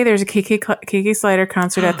Saturday there's a Kiki Slider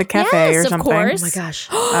concert at the cafe or something. Of course. Oh my gosh.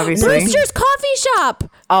 Obviously. Brewster's Coffee Shop.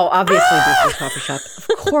 Oh, obviously Brewster's Coffee Shop.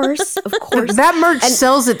 Of course. That merch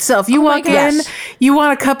sells itself. You walk in, you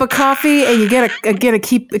want a cup of coffee and you get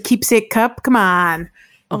a keepsake cup. Come on.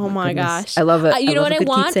 Oh my gosh. I love it. You know what I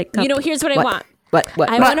want? Here's what I want. What?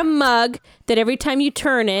 I want a mug that every time you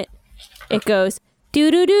turn it, it goes doo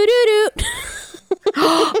doo doo doo doo.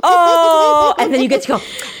 Oh, and then you get to go.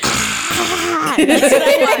 That's what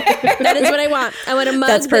I want. That is what I want. I want a mug.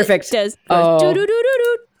 That's perfect. That does doo doo doo doo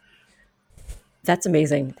doo. That's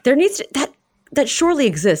amazing. There needs to, that surely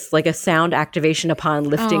exists, like a sound activation upon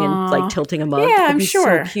lifting and like tilting a mug. Yeah, I'm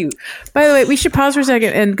sure. So cute. By the way, we should pause for a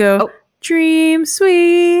second and go. Dream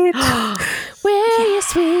sweet. Where you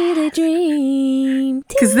sweetly dream.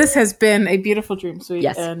 Because this has been a beautiful dream suite.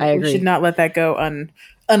 Yes, and I agree. We should not let that go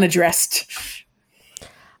unaddressed.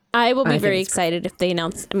 I will be very excited if they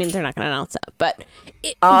announce. I mean, they're not going to announce that, but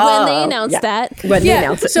when they announce that. When they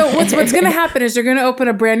announce it. So what's going to happen is they're going to open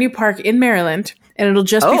a brand new park in Maryland, and it'll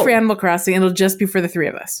just be for Animal Crossing, and it'll just be for the three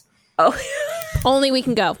of us. Oh. Only we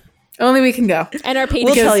can go. Only we can go. And our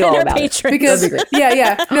patrons. We'll tell you all about it. Because,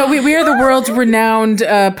 No, we are the world's renowned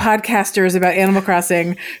podcasters about Animal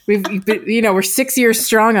Crossing. We're 6 years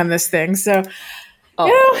strong on this thing. So, it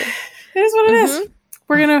is what it is.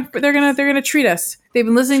 They're gonna treat us. They've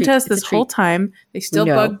been listening to us this whole time. They still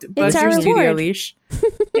bugged your studio leash.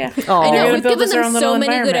 Yeah. I know. We've given them so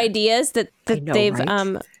many good ideas that they've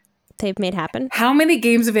made happen. How many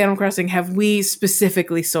games of Animal Crossing have we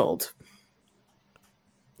specifically sold?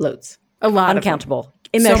 Loads. A lot. Uncountable.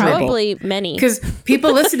 Immeasurable. Probably many. Because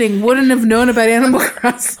people listening wouldn't have known about Animal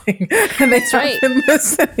Crossing. And they've been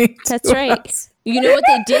listening to That's right. us. You know what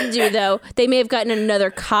they did do, though? They may have gotten another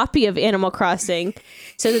copy of Animal Crossing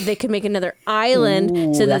so that they could make another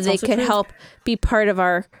island so that they could help be part of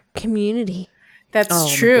our community.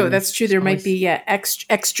 That's true. That's true. There might be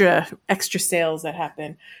extra sales that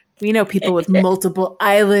happen. We know people with multiple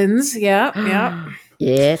islands. Yeah.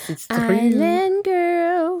 Yes, it's the Island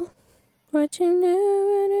girl. What you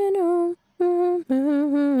know?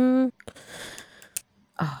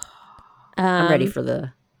 I'm ready for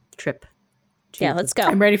the trip. Yeah, let's go.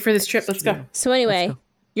 I'm ready for this trip. Let's go. So anyway,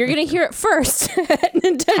 you're going to hear it first at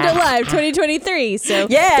Nintendo Live 2023. So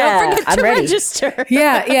don't forget to register.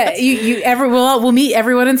 Yeah. We'll meet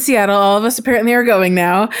everyone in Seattle. All of us apparently are going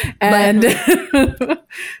now. And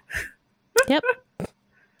Yep.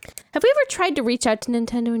 Have we ever tried to reach out to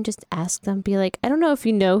Nintendo and just ask them, be like, I don't know if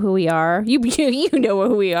you know who we are. You know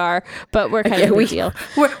who we are, but we're kind of a big deal.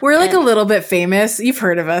 We're like a little bit famous. You've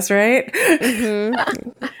heard of us, right?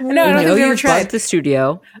 Mm-hmm. No, I don't think we've ever tried. The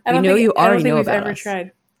studio. I don't think we've ever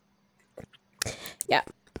tried. Yeah.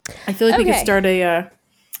 I feel like we could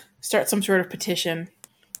start some sort of petition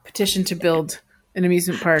to build an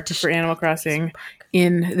amusement park for Animal Crossing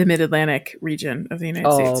in the Mid-Atlantic region of the United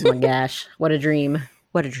States. Oh my gosh. What a dream.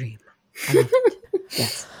 What a dream. I love it.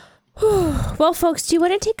 Yes. Well, folks, do you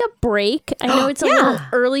want to take a break? I know it's a little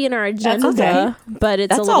early in our agenda, but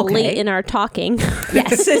it's a little late in our talking.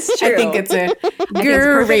 Yes, it's true. I think it's a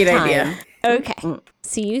great idea. Okay.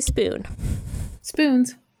 See you, Spoon.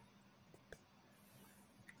 Spoons.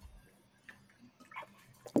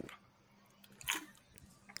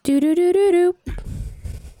 Do.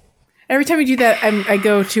 Every time you do that, I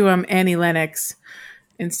go to Annie Lennox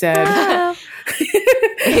instead.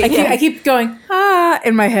 I keep going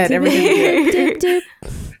in my head every time you do it.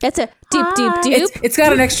 That's a doop doop doop. It's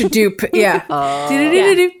got an extra doop. Yeah.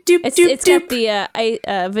 It's got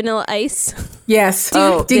the vanilla ice. Yes.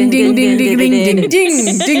 Ding ding ding ding ding ding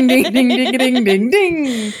ding ding ding ding ding ding ding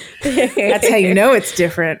ding. That's how you know it's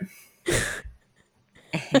different.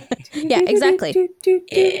 Yeah, exactly.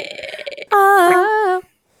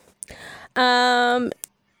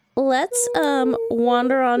 Let's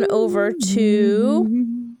wander on over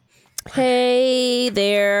to Hey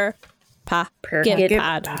There Pocket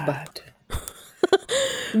Pod.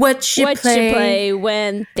 What you play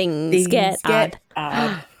when things get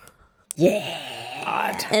odd. Yeah.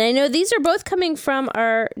 Odd. And I know these are both coming from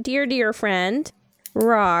our dear friend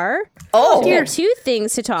Rar. Oh, we have two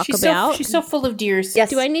things to talk about. She's so full of deers. Yes.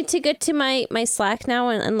 Do I need to get to my Slack now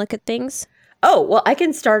and look at things? Oh, well, I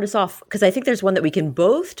can start us off because I think there's one that we can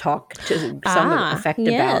both talk to some effect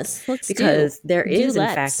about. Because there is, in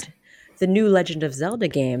fact, the new Legend of Zelda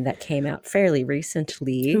game that came out fairly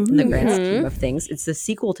recently in the grand scheme of things. It's the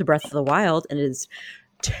sequel to Breath of the Wild, and it is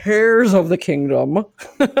Tears of the Kingdom.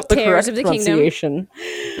 Tears of the Kingdom.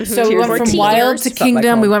 So we went from Wild to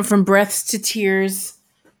Kingdom. We went from breaths to tears.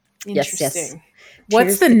 Interesting. Yes.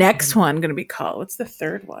 What's the next one going to be called? What's the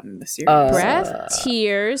third one in the series? Breath,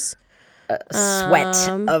 Tears... Sweat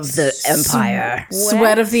of the Empire.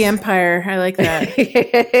 Sweat of the Empire. I like that.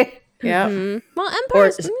 Yeah. Mm-hmm. Well,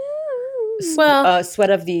 Empire. Sweat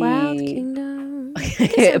of the Wild Kingdom.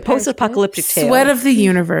 Post-apocalyptic tale. Sweat of the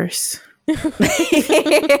universe.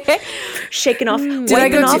 Shaking off. Did I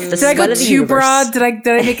go too broad? Did I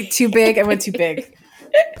make it too big? I went too big.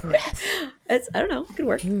 I don't know. It could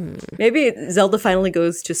work. Maybe Zelda finally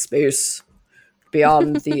goes to space.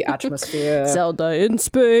 Beyond the atmosphere. Zelda in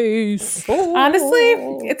space. Honestly,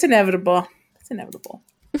 it's inevitable.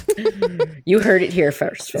 You heard it here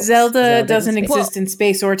first, folks. Zelda doesn't exist in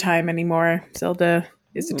space or time anymore. Zelda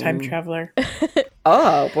is a time traveler.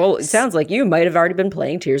 Oh, well, it sounds like you might have already been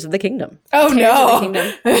playing Tears of the Kingdom. Oh,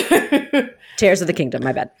 Tears of the Kingdom,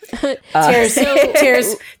 my bad.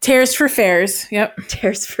 Tears for fairs. Yep.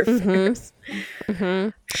 Tears for fairs. Mm-hmm.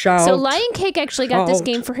 So Lion Cake actually got this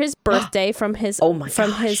game for his birthday from his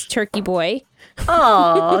his turkey boy.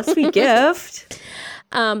 Oh, sweet gift.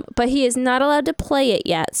 But he is not allowed to play it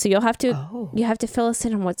yet, so you'll have to fill us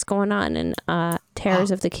in on what's going on in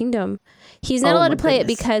Tears of the Kingdom. He's not allowed to play it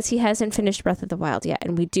because he hasn't finished Breath of the Wild yet,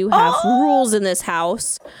 and we do have rules in this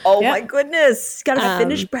house. Oh my goodness! Gotta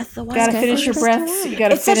finish Breath of the Wild. Gotta finish your breaths. You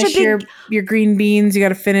gotta finish your green beans. You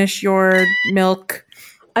gotta finish your milk.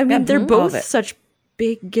 I mean, they're both such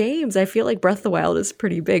big games. I feel like Breath of the Wild is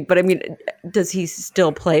pretty big, but I mean, does he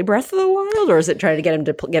still play Breath of the Wild, or is it trying to get him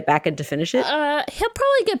to get back and to finish it? He'll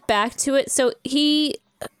probably get back to it. So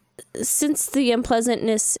since the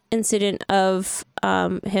unpleasantness incident of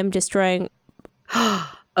him destroying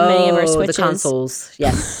many of our Switches, the consoles,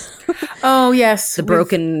 yes. Oh yes, the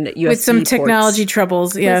broken USB with some ports. Technology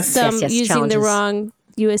troubles. Yes, using the wrong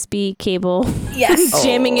USB cable. Yes.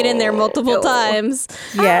 Jamming it in there multiple times.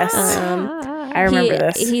 Yes. I remember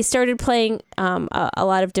this. He started playing a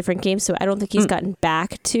lot of different games, so I don't think he's gotten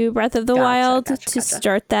back to Breath of the Wild to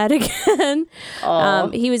start that again.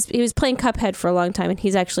 He was playing Cuphead for a long time, and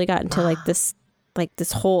he's actually gotten to like this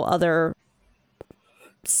whole other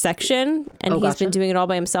section, and he's been doing it all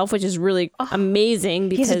by himself, which is really amazing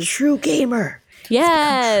because he's a true gamer.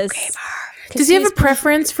 Yes. Does he have a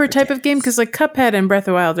preference for a type of game? Because like Cuphead and Breath of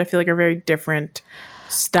the Wild, I feel like are very different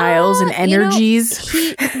styles and energies.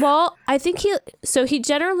 I think he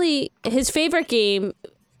generally, his favorite game,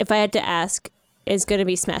 if I had to ask, is going to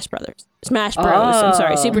be Smash Bros. I'm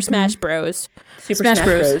sorry, Super Smash Bros. Super Smash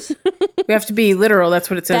Bros. We have to be literal. That's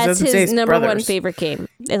what it says. That's his number one favorite game.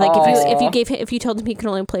 Like if you told him he can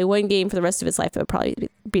only play one game for the rest of his life, it would probably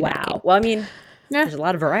be that game. Well, I mean, there's a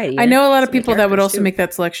lot of variety. I know a lot of people that would also make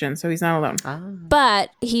that selection, so he's not alone. But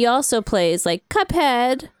he also plays like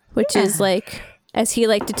Cuphead, which is like, as he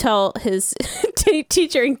liked to tell his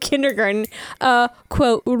teacher in kindergarten,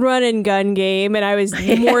 quote, run and gun game. And I was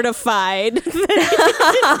mortified.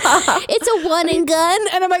 It's a one and gun.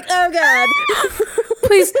 And I'm like, oh God.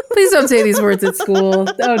 Please don't say these words at school.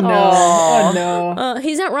 Oh no. Oh no.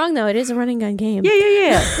 He's not wrong though. It is a run and gun game.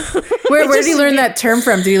 Yeah. Where did he learn that term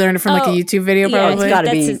from? Did he learn it from like a YouTube video probably? It's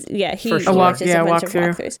gotta be. He a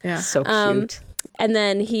walkthrough. Yeah. So cute. And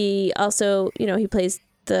then he also,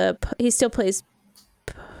 he still plays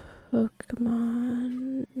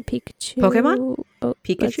Pokemon Pikachu. Oh,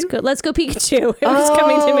 Pikachu? Let's go Pikachu. It was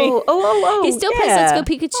coming to me. He still plays Let's Go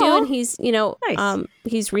Pikachu, and he's nice.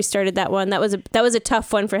 He's restarted that one. That was a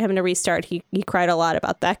tough one for him to restart. He cried a lot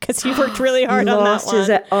about that because he worked really hard on that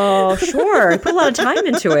one. Sure. He put a lot of time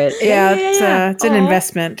into it. It's an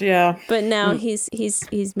investment. Yeah. But now he's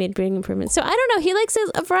made big improvements. So I don't know. He likes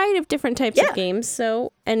a variety of different types of games.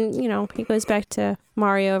 So he goes back to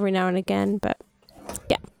Mario every now and again. But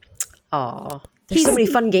yeah. Oh, there's so many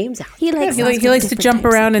fun games out. He likes to jump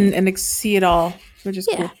around and see it all, which is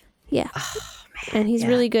cool. Yeah. Oh, and he's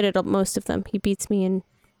really good at most of them. He beats me in.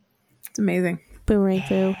 It's amazing. Boomerang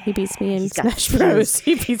Fu. He beats me in Smash Bros.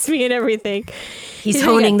 He beats me in everything. He's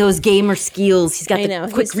honing those gamer skills. He's got the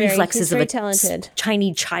quick reflexes of a talented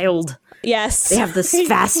tiny child. Yes. They have this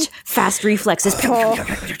fast reflexes.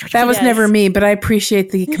 That was never me, but I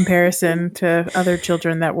appreciate the comparison to other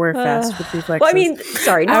children that were fast with reflexes. Well, I mean,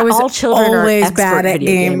 sorry, not all children are expert bad at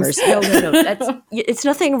games. No. It's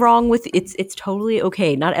nothing wrong with it's totally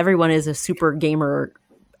okay. Not everyone is a super gamer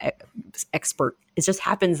expert. It just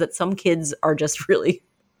happens that some kids are just really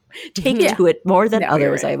take to it more than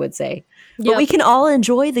others, I would say. But we can all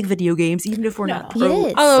enjoy the video games, even if we're not pro.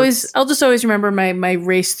 Yes. I'll just always remember my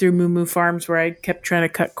race through Moo Moo Farms where I kept trying to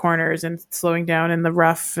cut corners and slowing down in the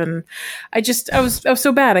rough, and I was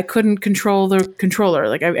so bad I couldn't control the controller.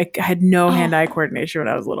 Like I had no hand-eye coordination when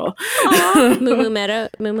I was little. Moo Moo Meadows.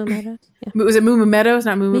 Yeah. Was it Moo Moo Meadows?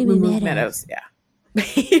 Not Moo Moo Meadows. Yeah.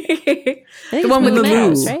 The one with the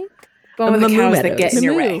Meadows, right? The one with the cows that get in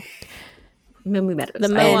your way. Moo Moo Meadows.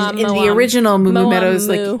 In the original Moo Moo Meadows,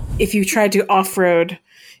 like if you tried to off-road,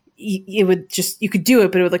 you could do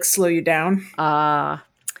it, but it would like slow you down.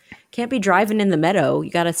 Can't be driving in the meadow.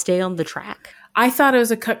 You got to stay on the track. I thought it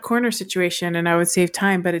was a cut corner situation and I would save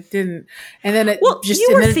time, but it didn't. And then it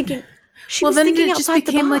thinking. Then it just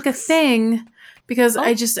became like a thing because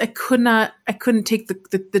I couldn't take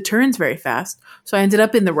the turns very fast, so I ended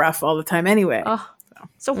up in the rough all the time anyway.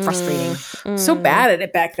 So frustrating. So bad at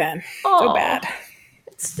it back then. So bad.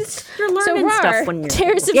 You're learning stuff when you're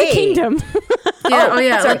Tears of the Kingdom.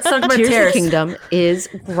 Let's talk about Tears of the Kingdom is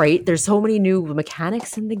great. There's so many new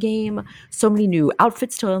mechanics in the game. So many new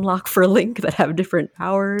outfits to unlock for Link that have different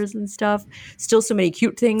powers and stuff. Still so many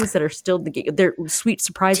cute things that are still the game. They're sweet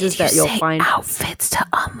surprises that you'll find. Outfits to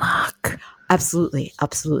unlock. Absolutely.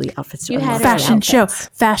 Outfits to unlock. Fashion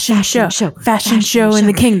show in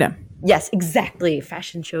the kingdom. Yes, exactly.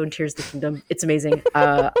 Fashion show in Tears of the Kingdom. It's amazing.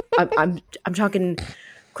 I'm talking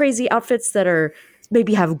crazy outfits that are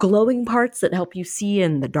maybe have glowing parts that help you see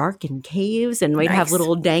in the dark in caves, and might have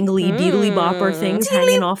little dangly beedly bopper things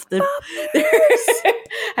hanging off the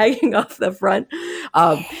front.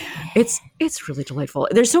 It's really delightful.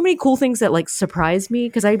 There's so many cool things that like surprise me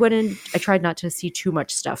because I tried not to see too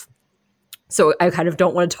much stuff. So I kind of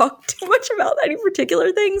don't want to talk too much about any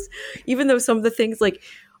particular things, even though some of the things like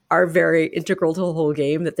are very integral to the whole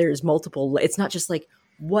game, that there's multiple, it's not just like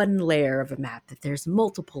one layer of a map, that there's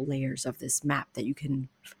multiple layers of this map that you can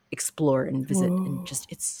explore and visit. Whoa. And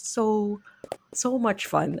just, it's so much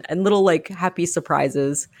fun and little like happy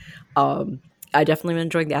surprises. I definitely am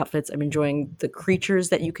enjoying the outfits. I'm enjoying the creatures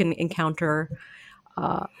that you can encounter.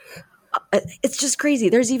 It's just crazy.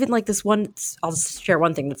 There's even like this one. I'll share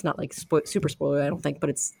one thing that's not like super spoiler, I don't think, but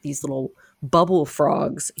it's these little bubble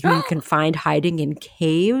frogs who you can find hiding in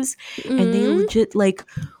caves, and they legit like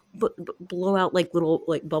blow out like little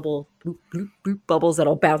like bubble bloop, bloop, bloop, bubbles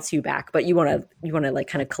that'll bounce you back. But you want to like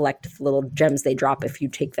kind of collect the little gems they drop if you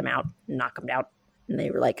take them out and knock them out, and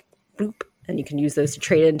they were like bloop. And you can use those to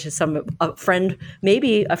trade into a friend,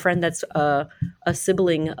 maybe a friend that's a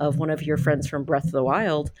sibling of one of your friends from Breath of the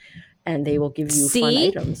Wild, and they will give you fun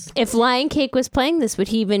items. If Lion Cake was playing this, would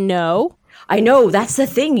he even know? I know, that's the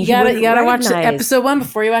thing. You gotta watch episode 1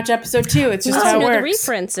 before you watch episode 2. It's just how it works.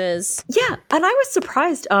 The references. Yeah, and I was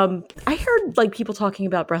surprised. I heard like people talking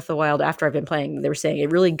about Breath of the Wild after I've been playing. They were saying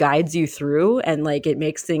it really guides you through, and like it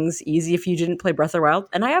makes things easy if you didn't play Breath of the Wild.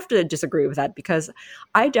 And I have to disagree with that because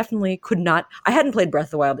I definitely could not. I hadn't played Breath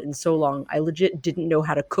of the Wild in so long. I legit didn't know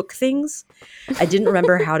how to cook things. I didn't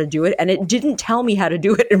remember how to do it, and it didn't tell me how to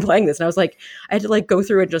do it in playing this. And I was like, I had to like go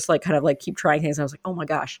through and just like kind of like keep trying things. And I was like, oh my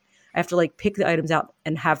gosh. I have to like pick the items out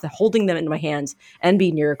and have holding them in my hands and be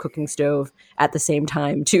near a cooking stove at the same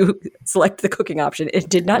time to select the cooking option. It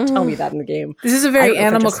did not tell me that in the game. This is a very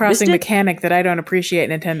Animal Crossing mechanic that I don't appreciate,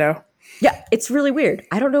 Nintendo. Yeah, it's really weird.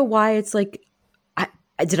 I don't know why it's like,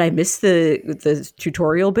 did I miss the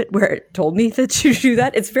tutorial bit where it told me to do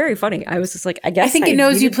that? It's very funny. I was just like, I guess I think it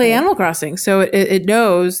knows you play Animal Crossing, so it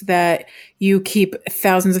knows that you keep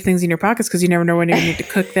thousands of things in your pockets because you never know when you need to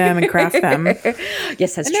cook them and craft them.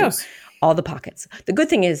 Yes, that's true. All the pockets. The good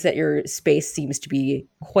thing is that your space seems to be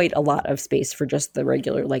quite a lot of space for just the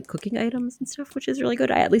regular like cooking items and stuff, which is really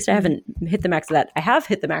good. At least I haven't hit the max of that. I have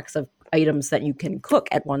hit the max of items that you can cook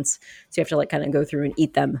at once, so you have to like kind of go through and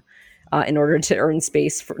eat them. In order to reopen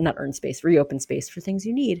space for things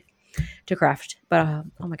you need to craft. But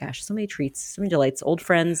oh my gosh, so many treats, so many delights, old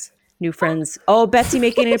friends, new friends. Oh, Betsy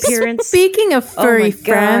making an appearance. Speaking of furry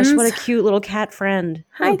friends, gosh, what a cute little cat friend.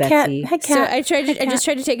 Hi, Betsy. Hi, cat. So I just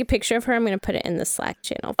tried to take a picture of her. I'm going to put it in the Slack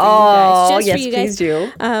channel for you guys. Just for you please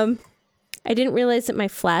guys. do. I didn't realize that my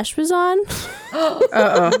flash was on.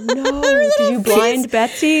 Uh-oh. No. Did you blind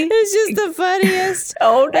Betsy? It's just the funniest.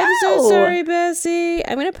 Oh, no. I'm so sorry, Bessie.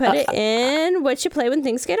 I'm going to put it in What You Play When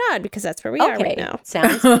Things Get Odd because that's where we are right now.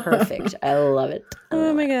 Sounds perfect. I love it.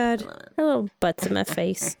 Oh, my God. Her little butt's in my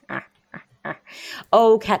face.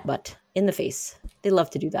 Oh, cat butt in the face. They love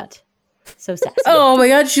to do that. So sassy. Oh my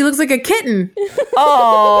God, she looks like a kitten.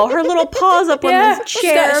 Oh, her little paws up on this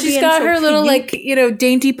chair. She's got her little like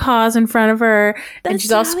dainty paws in front of her, and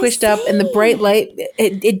she's all squished up. And the bright light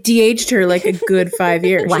it de-aged her like a good 5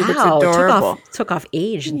 years. Wow, she looks adorable. Took off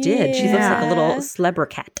age and did. She looks like a little celebra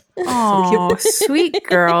cat. Oh, sweet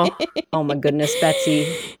girl. Oh my goodness,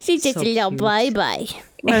 Betsy. She's just a little bye-bye.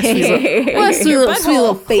 What a sweet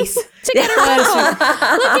little face. Check out her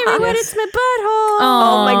butthole. Look, everyone, it's my butthole.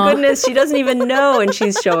 Oh my goodness, she doesn't even know, and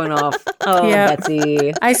she's showing off. Oh, yep.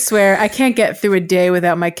 Betsy. I swear, I can't get through a day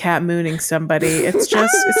without my cat mooning somebody. It's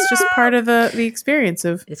just part of the experience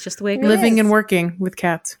of it's just the way it living and working with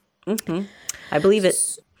cats. Mm-hmm. I believe it.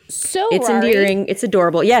 So it's endearing. It's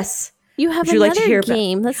adorable. Yes. You have another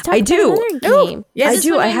game. Let's talk about another game. Yes, I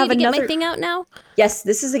do. I have another. Get my thing out now. Yes,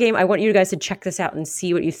 this is a game. I want you guys to check this out and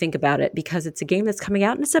see what you think about it because it's a game that's coming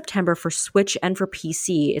out in September for Switch and for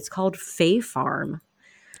PC. It's called Fae Farm.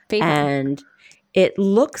 And it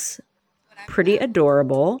looks pretty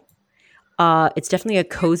adorable. It's definitely a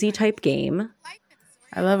cozy type game.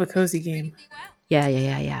 I love a cozy game. Yeah.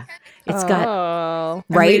 It's got I'm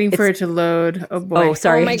waiting for it to load. Oh boy. Oh,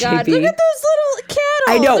 sorry. Oh my God. JP. Look at those little cattle.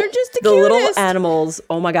 I know. They're just the little cutest. animals.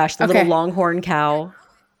 Oh my gosh, the little longhorn cow.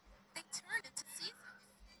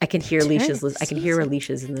 I can hear leashes. I can hear her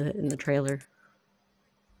leashes in the trailer.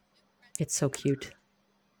 It's so cute.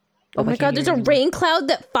 Oh my God, there's a rain cloud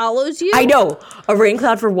that follows you? I know. A rain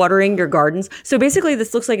cloud for watering your gardens. So basically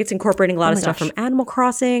this looks like it's incorporating a lot of stuff from Animal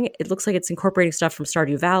Crossing. It looks like it's incorporating stuff from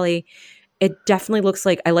Stardew Valley. It definitely looks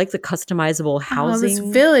like I like the customizable housing. Oh,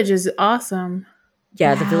 this village is awesome.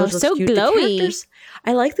 Yeah, the village looks so cute. Glowy.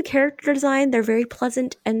 I like the character design. They're very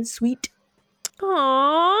pleasant and sweet.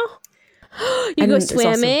 Aww. You go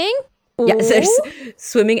swimming? Yes, there's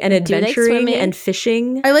swimming and adventuring and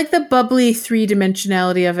fishing. I like the bubbly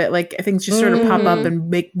 3-dimensionality of it. Like things just sort of pop up and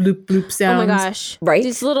make bloop bloop sounds. Oh my gosh. Right?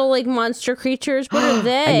 These little like monster creatures. What are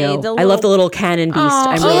they? I know. I love the little cannon beast.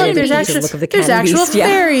 I'm really into the look of the cannon beast. There's actual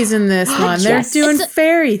fairies in this one. They're doing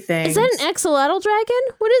fairy things. Is that an axolotl dragon?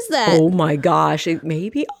 What is that? Oh my gosh.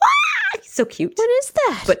 Maybe. He's so cute. What is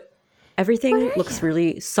that? But everything looks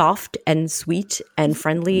really soft and sweet and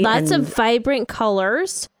friendly. Lots of vibrant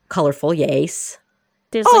colors. Colorful, yes.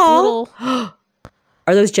 There's like little... Are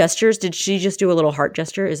those gestures? Did she just do a little heart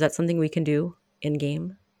gesture? Is that something we can do in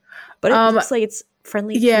game? But it looks like it's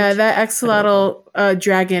friendly. Yeah, cute. That axolotl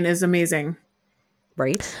dragon is amazing.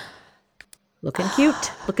 Right? Looking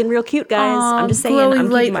cute. Looking real cute, guys. I'm just saying, I'm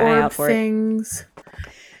keeping my eye out for things.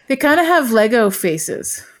 They kind of have Lego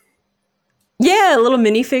faces. Yeah, little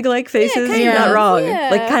minifig-like faces. Yeah, not wrong. Yeah.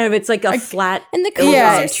 Like kind of, it's like a flat, and the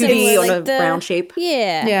colors 2D on a round shape.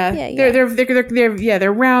 Yeah.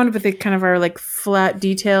 They're round, but they kind of are like flat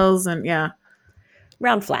details and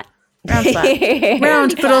round flat,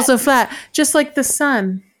 round, but also flat, just like the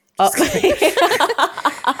sun.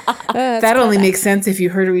 That only makes sense if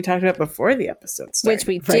you heard what we talked about before the episode started. Which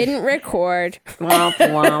we didn't record. Sorry.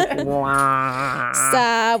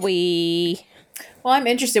 Well, I'm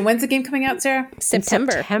interested. When's the game coming out, Sarah?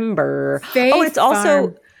 September. It's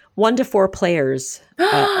also 1 to 4 players.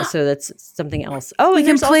 So that's something else. Oh, and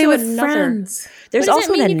you can play with friends. There's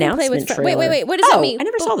also an announcement trailer. Wait. What does that mean? I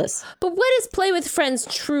never saw this. But what does play with friends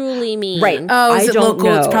truly mean? Right. Oh, is it local?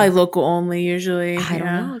 Know. It's probably local only usually. I don't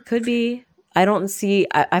know. It could be. I don't see.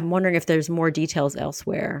 I'm wondering if there's more details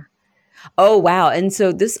elsewhere. Oh, wow. And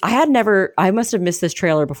so I must have missed this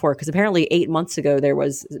trailer before because apparently 8 months ago,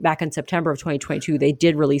 back in September of 2022, they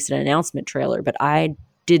did release an announcement trailer, but I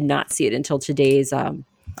did not see it until today's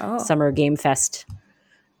Summer Game Fest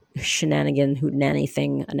shenanigan hootenanny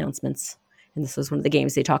thing announcements. And this was one of the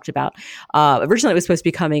games they talked about. Originally, it was supposed to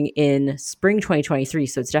be coming in spring 2023,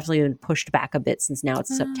 so it's definitely been pushed back a bit since now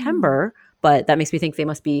it's September, but that makes me think they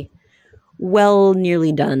must be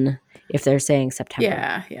nearly done if they're saying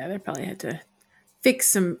September. Yeah, they probably had to fix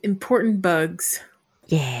some important bugs.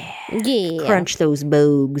 Yeah. Crunch those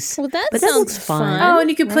bugs. Well, that looks fun. Oh, and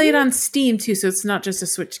you can play it on Steam too, so it's not just a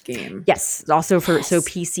Switch game. Yes, also for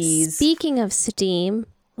PCs. Speaking of Steam,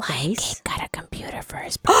 he got a computer for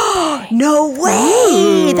his birthday. No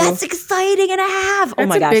way! Ooh. That's exciting and a half. Oh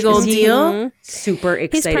my gosh, big old deal. Super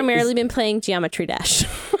excited. He's primarily been playing Geometry Dash.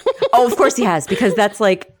 Oh, of course he has, because that's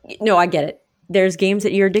like, no, I get it. There's games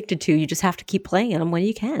that you're addicted to. You just have to keep playing them when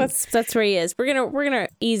you can. That's where he is. We're gonna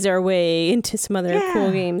ease our way into some other cool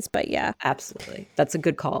games, but absolutely, that's a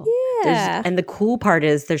good call. Yeah, and the cool part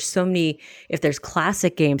is there's so many. If there's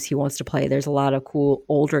classic games he wants to play, there's a lot of cool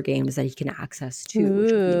older games that he can access too,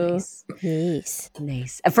 which would be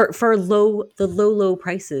nice. For low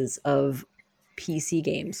prices of PC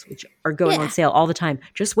games, which are going on sale all the time.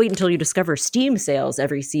 Just wait until you discover Steam sales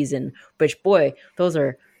every season, which boy, those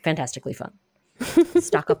are fantastically fun.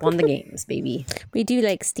 Stock up on the games, baby. We do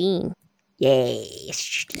like Steam. Yay.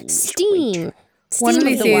 Steam. One of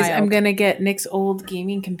these days, I'm going to get Nick's old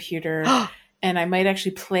gaming computer, and I might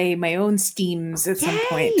actually play my own Steams at some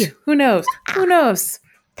point. Who knows? Who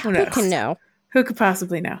can know? Who could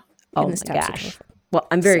possibly know? Oh my gosh. Well,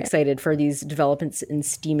 I'm very excited for these developments in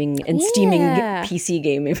steaming PC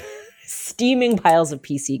gaming. Steaming piles of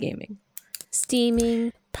PC gaming.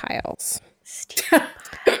 Steaming piles.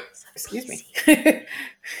 Excuse me.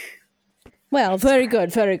 Well, very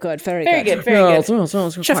good. Chuff. All right.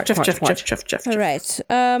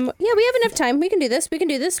 We have enough time. We can do this. We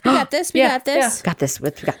got this. We got this. Got this. We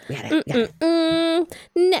got it.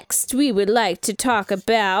 Next, we would like to talk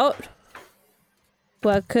about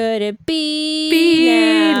what could it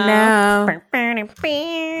be now? All right,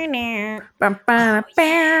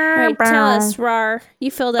 tell us, Rar. You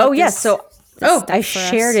filled out. Oh, yes. So. I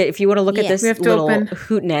shared it. If you want to look at this little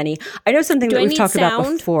hootenanny. I know something that we've talked about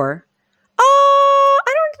before. I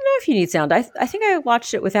don't know if you need sound. I think I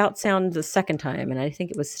watched it without sound the second time, and I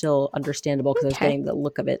think it was still understandable because I was getting the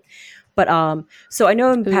look of it. But so I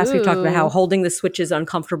know in the past we've talked about how holding the Switch is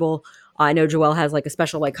uncomfortable. I know Joelle has like a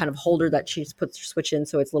special like kind of holder that she puts her Switch in,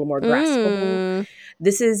 so it's a little more graspable.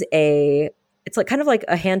 This is it's like kind of like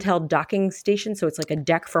a handheld docking station, so it's like a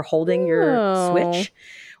deck for holding your Switch,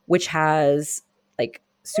 which has like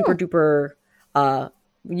super duper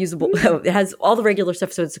usable. It has all the regular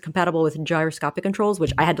stuff, so it's compatible with gyroscopic controls,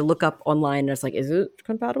 which I had to look up online. And I was like, is it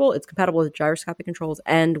compatible? It's compatible with gyroscopic controls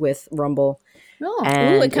and with Rumble.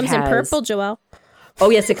 It comes in purple, Joelle.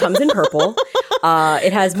 Oh yes, it comes in purple.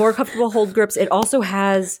 It has more comfortable hold grips. It also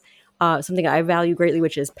has something I value greatly,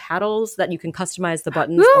 which is paddles that you can customize the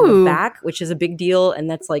buttons on the back, which is a big deal, and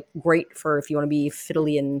that's like great for if you want to be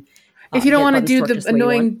fiddly and. If you don't want to do the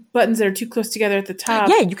annoying buttons that are too close together at the top,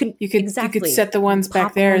 you could set the ones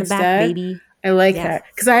back there instead. Back, baby. I like that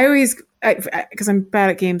because because I'm bad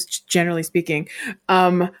at games generally speaking.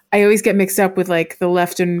 I always get mixed up with like the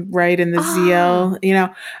left and right and the ZL. You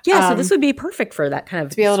know, so this would be perfect for that kind of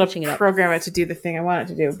to be able to program it to do the thing I want it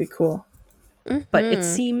to do. Would be cool. Mm-hmm. But it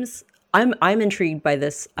seems I'm intrigued by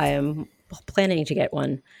this. I am planning to get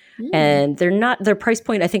one. And they're not their price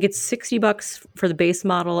point. I think it's $60 for the base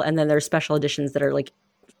model, and then there's special editions that are like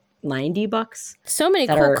 $90. So many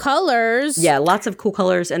cool colors. Yeah, lots of cool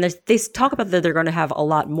colors. And they talk about that they're going to have a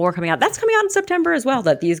lot more coming out. That's coming out in September as well,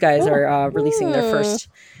 that these guys are releasing their first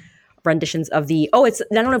renditions of the... Oh, I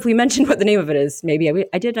don't know if we mentioned what the name of it is. Maybe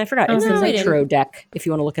I did and I forgot. It's the Nitro deck, if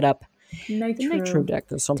you want to look it up. Nitro deck.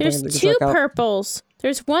 There's two purples.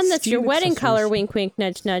 There's one that's your wedding color, wink, wink,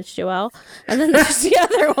 nudge, nudge, Joelle. And then there's the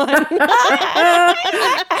other one.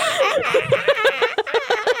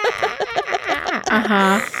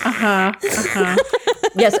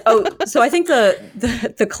 Yes. Oh, so I think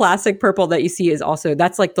the classic purple that you see is also,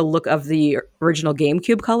 that's like the look of the original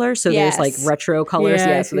GameCube color. So there's like retro colors.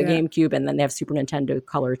 Yeah, so the GameCube, and then they have Super Nintendo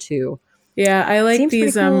color too. Yeah, I like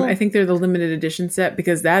these. Cool. I think they're the limited edition set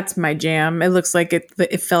because that's my jam. It looks like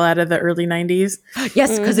it fell out of the early 90s.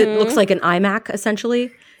 Yes, because it looks like an iMac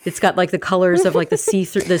essentially. It's got like the colors of like the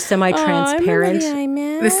see-through, the semi-transparent.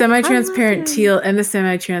 The semi-transparent teal and the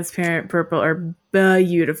semi-transparent purple are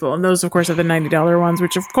beautiful. And those, of course, are the $90 ones,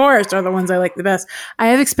 which, of course, are the ones I like the best. I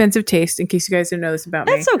have expensive taste, in case you guys didn't know this about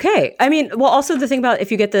me. That's okay. I mean, well, also the thing about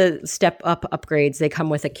if you get the step-up upgrades, they come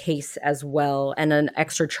with a case as well and an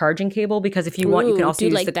extra charging cable, because if you want, you can also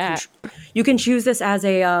use that. You can choose this as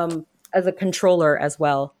a controller as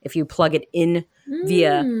well if you plug it in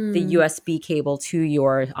via the USB cable to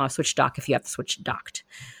your Switch dock if you have the Switch docked.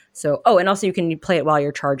 So, and also you can play it while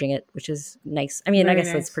you're charging it, which is nice. I mean, I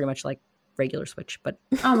guess that's pretty much like regular Switch, but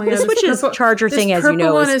the Switch's charger thing, as you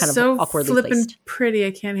know, is kind of so awkwardly placed. Pretty,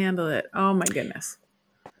 I can't handle it. Oh my goodness.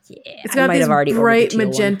 Yeah, it's got these bright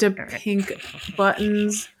magenta pink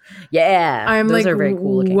buttons. Yeah, I'm those like are very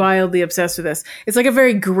cool looking. Wildly obsessed with this. It's like a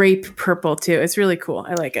very grape purple too. It's really cool.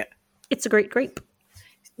 I like it. It's a great grape.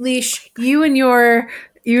 Leash, you and your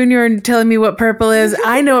telling me what purple is.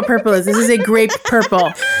 I know what purple is. This is a grape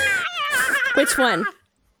purple. Which one?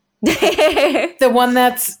 The one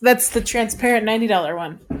that's the transparent $90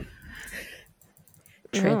 one.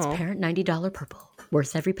 Transparent $90 purple.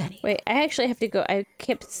 Worth every penny. Wait, I actually have to go. I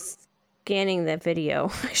kept scanning that video.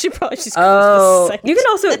 I should probably just go to the site. You can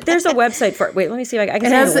also, there's a website for it. Wait, let me see if I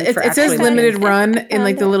can it says limited run in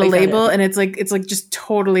like the little label, and it's like just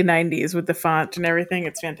totally 90s with the font and everything.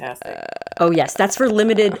 It's fantastic. Yes, that's for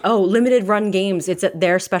limited run games. It's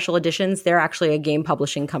their special editions. They're actually a game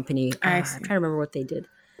publishing company. I'm trying to remember what they did.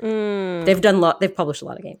 They've published a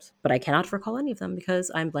lot of games, but I cannot recall any of them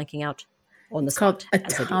because I'm blanking out. It's called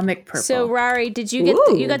Atomic Purple. So, Rari, did you get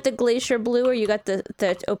you got the Glacier Blue or you got the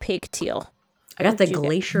opaque teal? I got the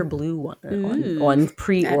Glacier Blue one on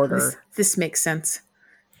pre-order. This makes sense.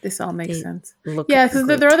 This all makes sense. Yeah, because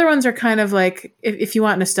the other ones are kind of like, if you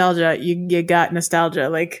want nostalgia, you got nostalgia.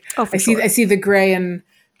 Like I see the gray and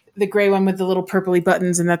the gray one with the little purpley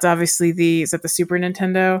buttons, and that's obviously is that the Super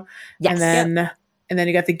Nintendo? Yes. And then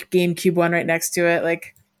you got the GameCube one right next to it.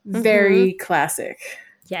 Like very classic.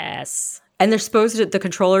 Yes. And the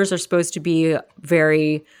controllers are supposed to be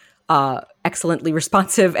very excellently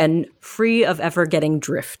responsive and free of ever getting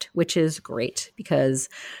drift, which is great because,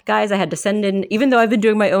 guys, I had to send in, even though I've been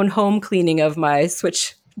doing my own home cleaning of my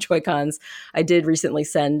Switch Joy-Cons, I did recently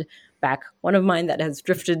send back one of mine that has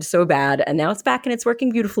drifted so bad, and now it's back and it's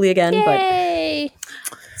working beautifully again. Yay!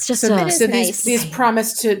 But it's just nice. These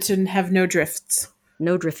promise to have no drifts.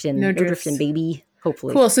 No drifting, baby.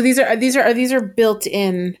 Hopefully. Cool. So these are built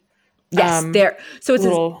in. Yes, it's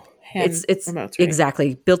remotes, right?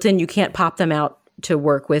 Exactly built in. You can't pop them out to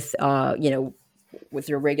work with with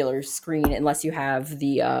your regular screen unless you have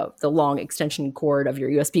the long extension cord of your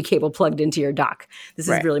USB cable plugged into your dock. This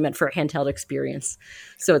is really meant for a handheld experience.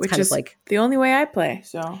 So it's kind of like the only way I play.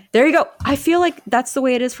 So there you go. I feel like that's the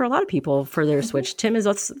way it is for a lot of people for their Switch. Tim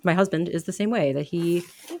my husband is the same way, that he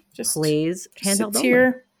just plays handheld.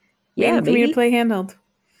 Here, yeah, for me to play handheld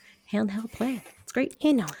play. It's great.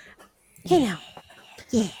 Handheld. Yeah.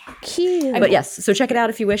 Cute. But yes, so check it out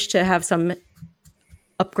if you wish to have some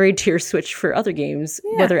upgrade to your Switch for other games,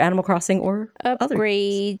 whether Animal Crossing or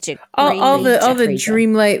upgrade. All the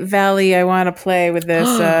Dreamlight Valley I want to play with this.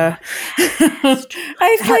 I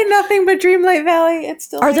play nothing but Dreamlight Valley. It's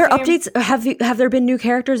still. Are there updates? Have there been new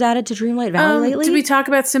characters added to Dreamlight Valley lately? Did we talk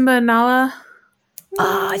about Simba and Nala?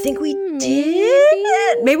 I think we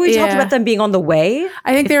did. Maybe we talked about them being on the way.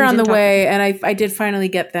 I think they're on the way, and I did finally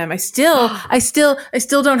get them. I still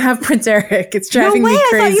don't have Prince Eric. It's driving me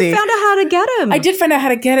crazy. I thought you found out how to get him. I did find out how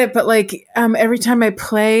to get it, but like every time I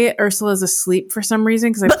play, Ursula's asleep for some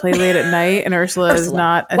reason because I play late at night, and Ursula is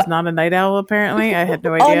not a night owl. Apparently, I had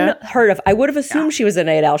no idea. Unheard of. I would have assumed she was a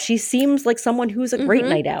night owl. She seems like someone who's a great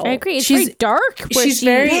night owl. I agree. She's very dark. She's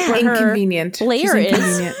very inconvenient. Layer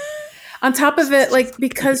is. On top of it, like,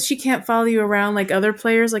 because she can't follow you around like other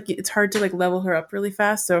players, like it's hard to like level her up really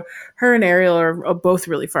fast. So her and Ariel are both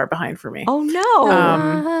really far behind for me. Oh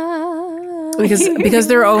no! Because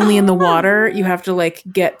they're only in the water, you have to like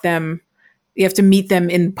get them. You have to meet them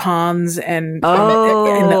in ponds and in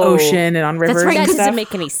the ocean and on rivers. That's right. That doesn't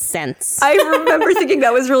make any sense. I remember thinking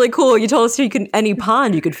that was really cool. You told us any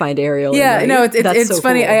pond you could find Ariel. Yeah, in, right? no, it's so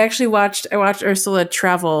funny. Cool. I watched Ursula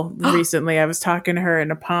travel recently. I was talking to her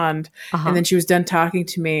in a pond, and then she was done talking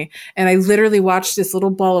to me, and I literally watched this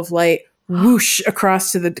little ball of light whoosh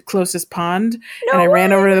across to the closest pond, and I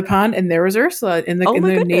ran over to the pond, and there was Ursula in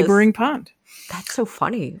the neighboring pond. That's so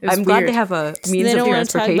funny. I'm glad they have a means of transportation. They don't want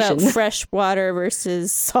to talk about fresh water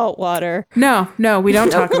versus salt water. No, we don't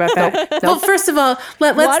talk about that. Well, first of all,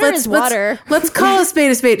 let's call a spade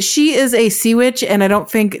a spade. She is a sea witch, and I don't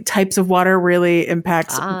think types of water really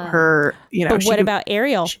impacts her. But what about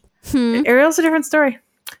Ariel? Ariel's a different story.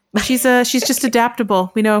 She's just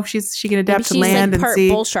adaptable. We know she can adapt to land and sea.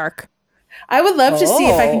 Bull shark. I would love to see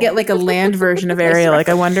if I can get like a land version of Ariel. Like,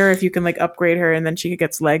 I wonder if you can like upgrade her and then she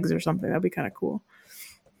gets legs or something. That'd be kind of cool.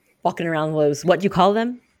 Walking around those, what do you call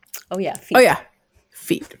them? Oh yeah, feet. Oh yeah,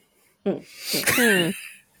 feet.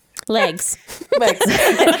 Legs.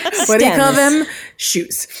 What do you call them?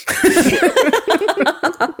 Shoes.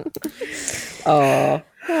 Oh,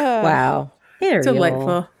 wow. Ariel.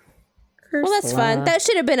 Delightful. Well, that's fun. That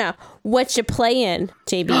should have been a what you playing,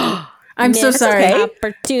 JB. I'm so sorry.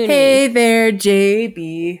 Opportunity. Hey there,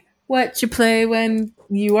 JB. What you play when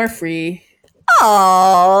you are free?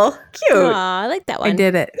 Oh, cute. Aw, I like that one. I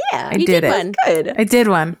did it. Yeah, I did it. One. Good. I did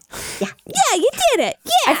one. Yeah, you did it.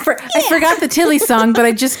 Yeah. I forgot the Tilly song, but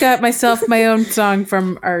I just got myself my own song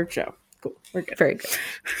from our show. Cool. We're good. Very good.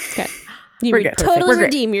 Okay. You totally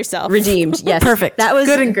redeem yourself. Redeemed. Yes. Perfect. That was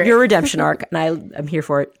good and great. Your redemption arc, and I'm here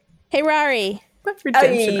for it. Hey, Rari. What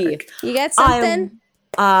redemption arc? You got something?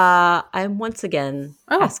 I'm once again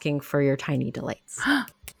asking for your tiny delights.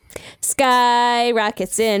 Sky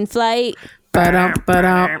rockets in flight. Ba-dum.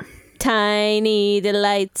 Tiny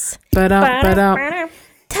delights. Ba-dum.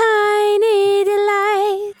 Tiny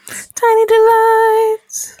delights. Tiny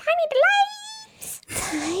delights. Tiny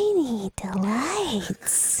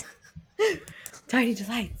delights. Tiny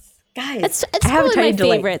delights. Guys, it's probably my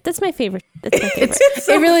favorite. That's my favorite. It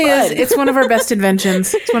really is. It's one of our best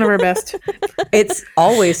inventions. It's one of our best. It's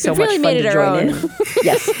always so much fun to join in.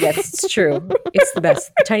 Yes, it's true. It's the best.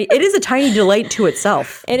 It is a tiny delight to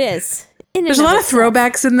itself. It is. There's a lot of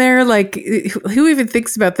throwbacks in there. Like, who even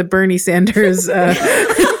thinks about the Bernie Sanders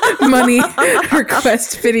money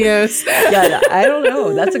request videos? Yeah, I don't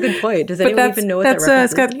know. That's a good point. Does anyone even know what that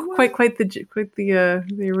reference is? It's got quite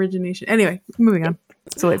the origination. Anyway, moving on.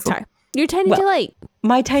 It's delightful. Sorry. Your tiny delight.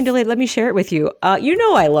 My tiny delight. Let me share it with you. You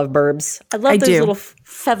know I love burbs. I love those little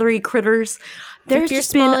feathery critters. There's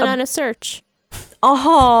just been on a search.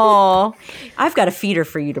 Oh, I've got a feeder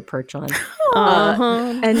for you to perch on.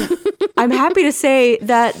 And I'm happy to say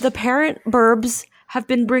that the parent burbs have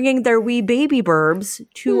been bringing their wee baby burbs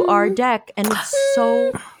to our deck, and it's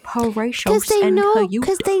so voracious and cute.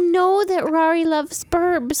 Because they know that Rari loves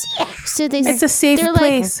burbs. So it's a safe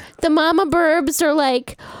place. Like, the mama burbs are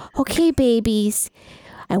like, okay, babies,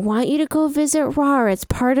 I want you to go visit Rari. It's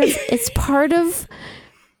part of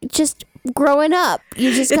just growing up.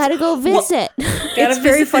 You just got to go visit. It's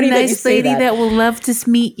very funny that you say that. That will love to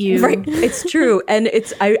meet you. Right. It's true. And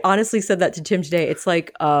I honestly said that to Tim today. It's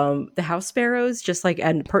like the house sparrows, just like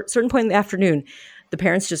at a certain point in the afternoon, the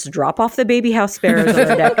parents just drop off the baby house sparrows on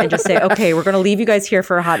the deck and just say, okay, we're going to leave you guys here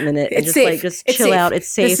for a hot minute. And it's just safe. Just chill safe. Out. It's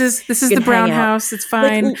safe. This is the brown house. It's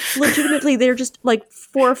fine. Like, legitimately, they're just like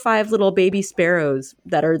 4 or 5 little baby sparrows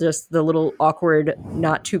that are just the little awkward,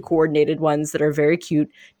 not too coordinated ones that are very cute.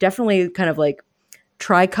 Definitely kind of like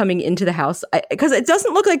try coming into the house, because it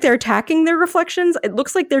doesn't look like they're attacking their reflections. It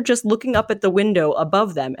looks like they're just looking up at the window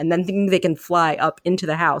above them and then thinking they can fly up into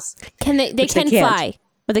the house. Can they? They can fly.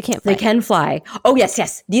 But they can't fly. They can fly. Oh,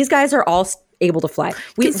 yes. These guys are all able to fly. Are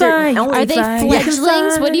they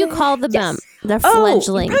fledglings? What do you call them? Yes. They're fledglings.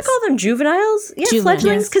 You probably call them juveniles. Yeah,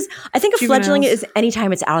 fledglings. Because I think a fledgling is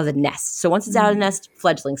anytime it's out of the nest. So once it's out of the nest,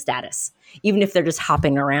 fledgling status. Even if they're just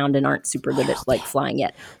hopping around and aren't super good at like flying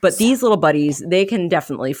yet. But these little buddies, they can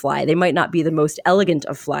definitely fly. They might not be the most elegant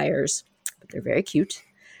of flyers, but they're very cute.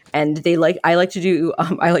 And I like to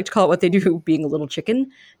call it what they do, being a little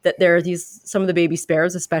chicken, that there are some of the baby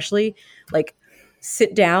sparrows especially, like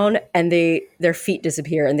sit down and their feet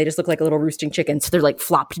disappear and they just look like a little roosting chicken. So they're like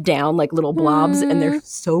flopped down like little blobs and they're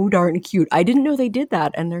so darn cute. I didn't know they did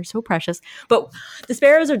that and they're so precious. But the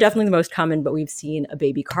sparrows are definitely the most common, but we've seen a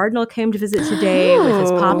baby cardinal came to visit today with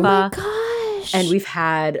his papa. Oh my And we've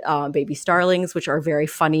had baby starlings, which are very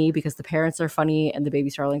funny because the parents are funny and the baby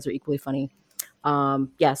starlings are equally funny.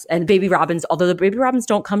 Yes, and baby robins, although the baby robins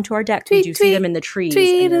don't come to our deck, we do see them in the trees.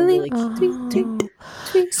 And they're really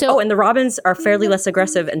cute. So, and the robins are fairly less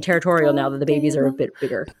aggressive and territorial now that the babies are a bit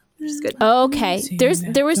bigger, which is good. Okay.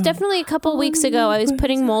 There was definitely a couple weeks ago, I was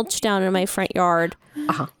putting mulch down in my front yard,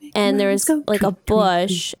 and there was like a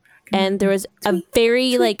bush, and there was a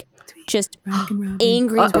very like just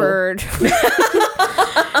angry bird.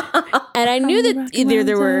 And I knew that either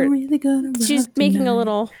there were, she's making a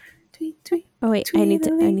little... Oh wait, I need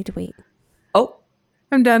to wait. Oh,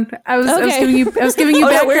 I'm done. I was giving you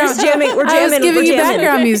background. We're jamming. I was giving you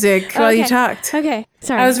background music while you talked. Okay,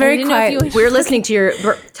 sorry. I was very quiet. We're listening to your.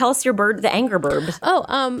 Tell us your bird, the anger bird.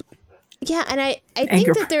 Oh, yeah, and I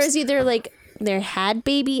think that there was either like there had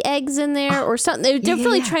baby eggs in there or something. They were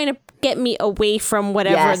definitely trying to get me away from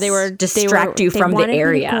whatever they were. Distract you from the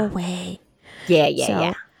area. Go away.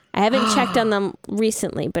 Yeah. I haven't checked on them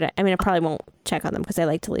recently, but I probably won't check on them because I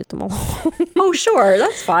like to leave them alone. Oh, sure.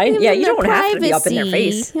 That's fine. Yeah, you don't have to be up in their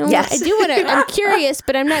face. You know, yes. I do want to. I'm curious,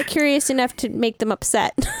 but I'm not curious enough to make them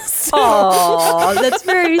upset. Oh, that's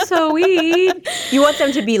very sweet. You want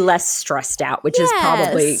them to be less stressed out, which is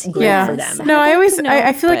probably great for them. No,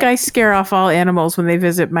 I feel like I scare off all animals when they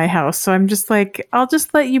visit my house. So I'm just like, I'll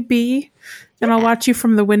just let you be. And I'll watch you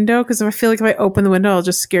from the window because I feel like if I open the window, I'll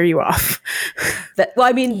just scare you off.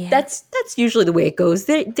 That's usually the way it goes.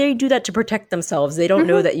 They do that to protect themselves. They don't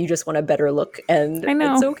know that you just want a better look, and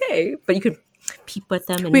it's okay. But you could peep at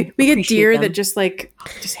them. And we get deer that just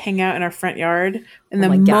hang out in our front yard, and the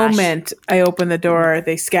moment I open the door,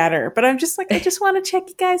 they scatter. But I'm just like, I just want to check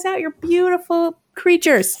you guys out. You're beautiful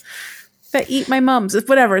creatures that eat my mums.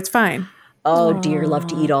 Whatever, it's fine. Oh, deer love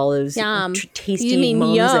to eat all those tasty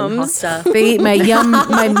mums and hot stuff. They eat my yum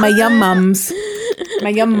mums. My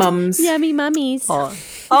yum mums. Yummy mummies.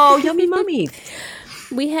 Oh, yummy mummy.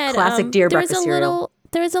 We had classic deer breakfast cereal.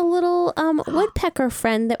 There was a little woodpecker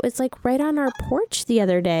friend that was like right on our porch the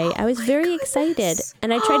other day. I was very excited,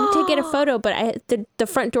 and I tried to take it a photo, but the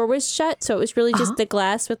front door was shut, so it was really just the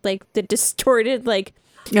glass with like the distorted like.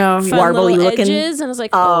 Fun warbly little looking edges, and I was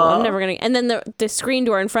like, I'm never gonna. And then the screen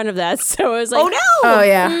door in front of that, so I was like, oh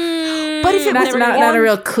yeah. But if it's not a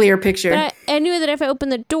real clear picture. But I knew that if I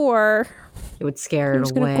opened the door, it would scare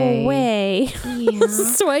it away. Go away. Yeah.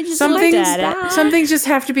 So I just looked at it. Some things just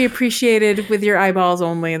have to be appreciated with your eyeballs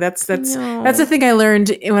only. That's the thing I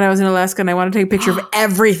learned when I was in Alaska, and I wanted to take a picture of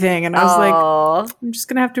everything, and I was like, I'm just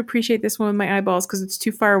gonna have to appreciate this one with my eyeballs because it's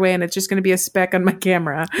too far away, and it's just gonna be a speck on my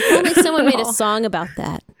camera. Only someone made a song about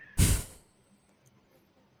that.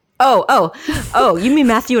 Oh, you mean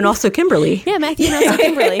Matthew and also Kimberly? Yeah, Matthew and also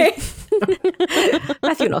Kimberly.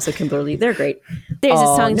 Matthew and also Kimberly. They're great. There's a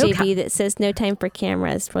song, JB, that says no time for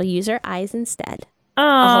cameras. We'll use our eyes instead.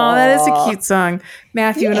 Oh, that is a cute song.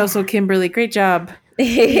 Matthew and also Kimberly. Great job.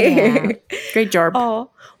 Great job.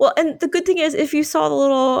 Oh, well, and the good thing is if you saw the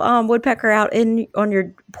little woodpecker out on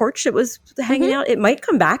your porch that was hanging out, it might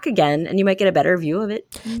come back again and you might get a better view of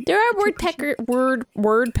it. There are wordpeckers.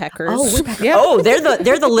 Oh, woodpecker. Yeah. Oh, they're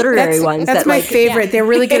the literary ones. That's my favorite. Yeah. They're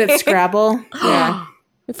really good at Scrabble. Yeah.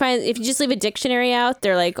 If you just leave a dictionary out,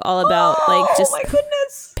 they're like all about just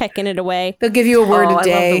pecking it away. They'll give you a word a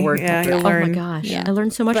day. I love the woodpecker. You'll learn. Oh my gosh. Yeah. I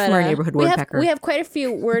learned so much from our neighborhood woodpecker. We have quite a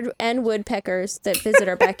few woodpeckers that visit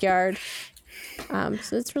our backyard.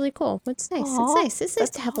 So it's really cool. It's nice. Aww, it's nice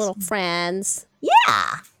to have little friends.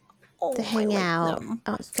 Yeah. To hang out.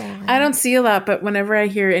 I don't see a lot, but whenever I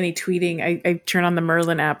hear any tweeting, I turn on the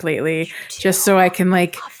Merlin app lately just so I can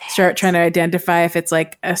start trying to identify if it's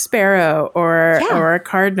like a sparrow or a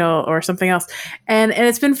cardinal or something else. And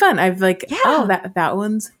it's been fun. I've that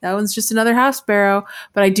one's just another house sparrow,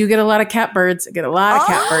 but I do get a lot of catbirds. I get a lot of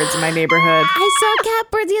catbirds in my neighborhood. I saw a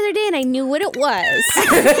catbird the other day and I knew what it was.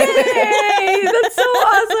 Yay! That's so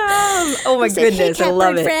awesome. Oh my goodness, hey, I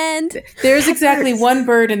love it. Friend. There's exactly one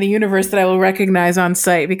bird in the universe that I will recognize on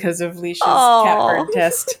site because of Leisha's catbird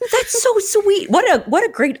test. That's so sweet. What a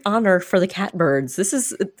great honor for the catbirds. This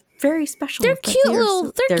is very special. They're cute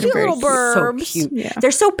little birds. So cute. Yeah. They're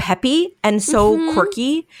so peppy and so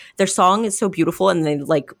quirky. Their song is so beautiful, and they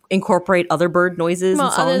incorporate other bird noises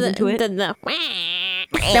and songs into it.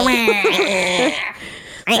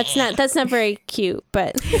 That's not very cute,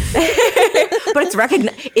 but but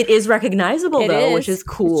it is recognizable though, which is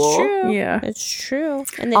cool. It's true. Yeah, it's true.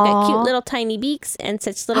 And they've got cute little tiny beaks and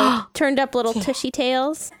such little turned up little tushy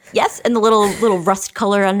tails. Yes, and the little rust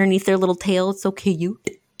color underneath their little tail. It's so cute.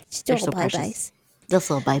 Still so precious. Those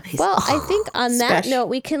little bipeds. Well, I think on that note,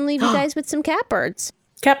 we can leave you guys with some catbirds.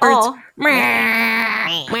 Catbirds.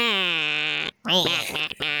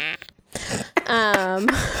 I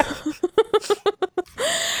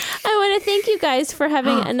want to thank you guys for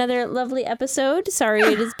having another lovely episode. Sorry,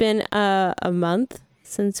 it has been a month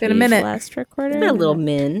since we last recorded. It's been a little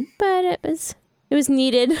min, but it was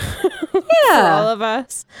needed for all of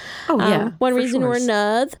us. Oh yeah, one reason or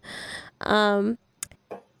another.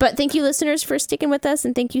 But thank you, listeners, for sticking with us,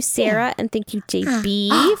 and thank you, Sarah, and thank you,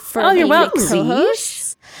 JB, for being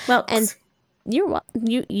co-hosts. Well, and you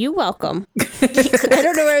welcome. I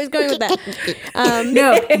don't know where I was going with that.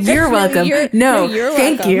 No, you're welcome. You're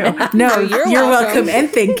thank you. No, you're welcome, and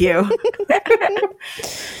thank you.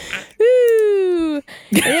 Woo!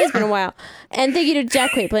 It has been a while. And thank you to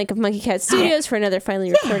Jack Blank of Monkey Cat Studios for another finally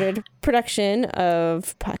recorded production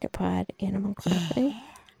of Pocket Pod Animal Crossing.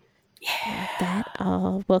 Yeah. With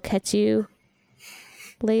that, we'll catch you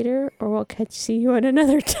later, or we'll see you on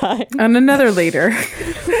another time. On another later.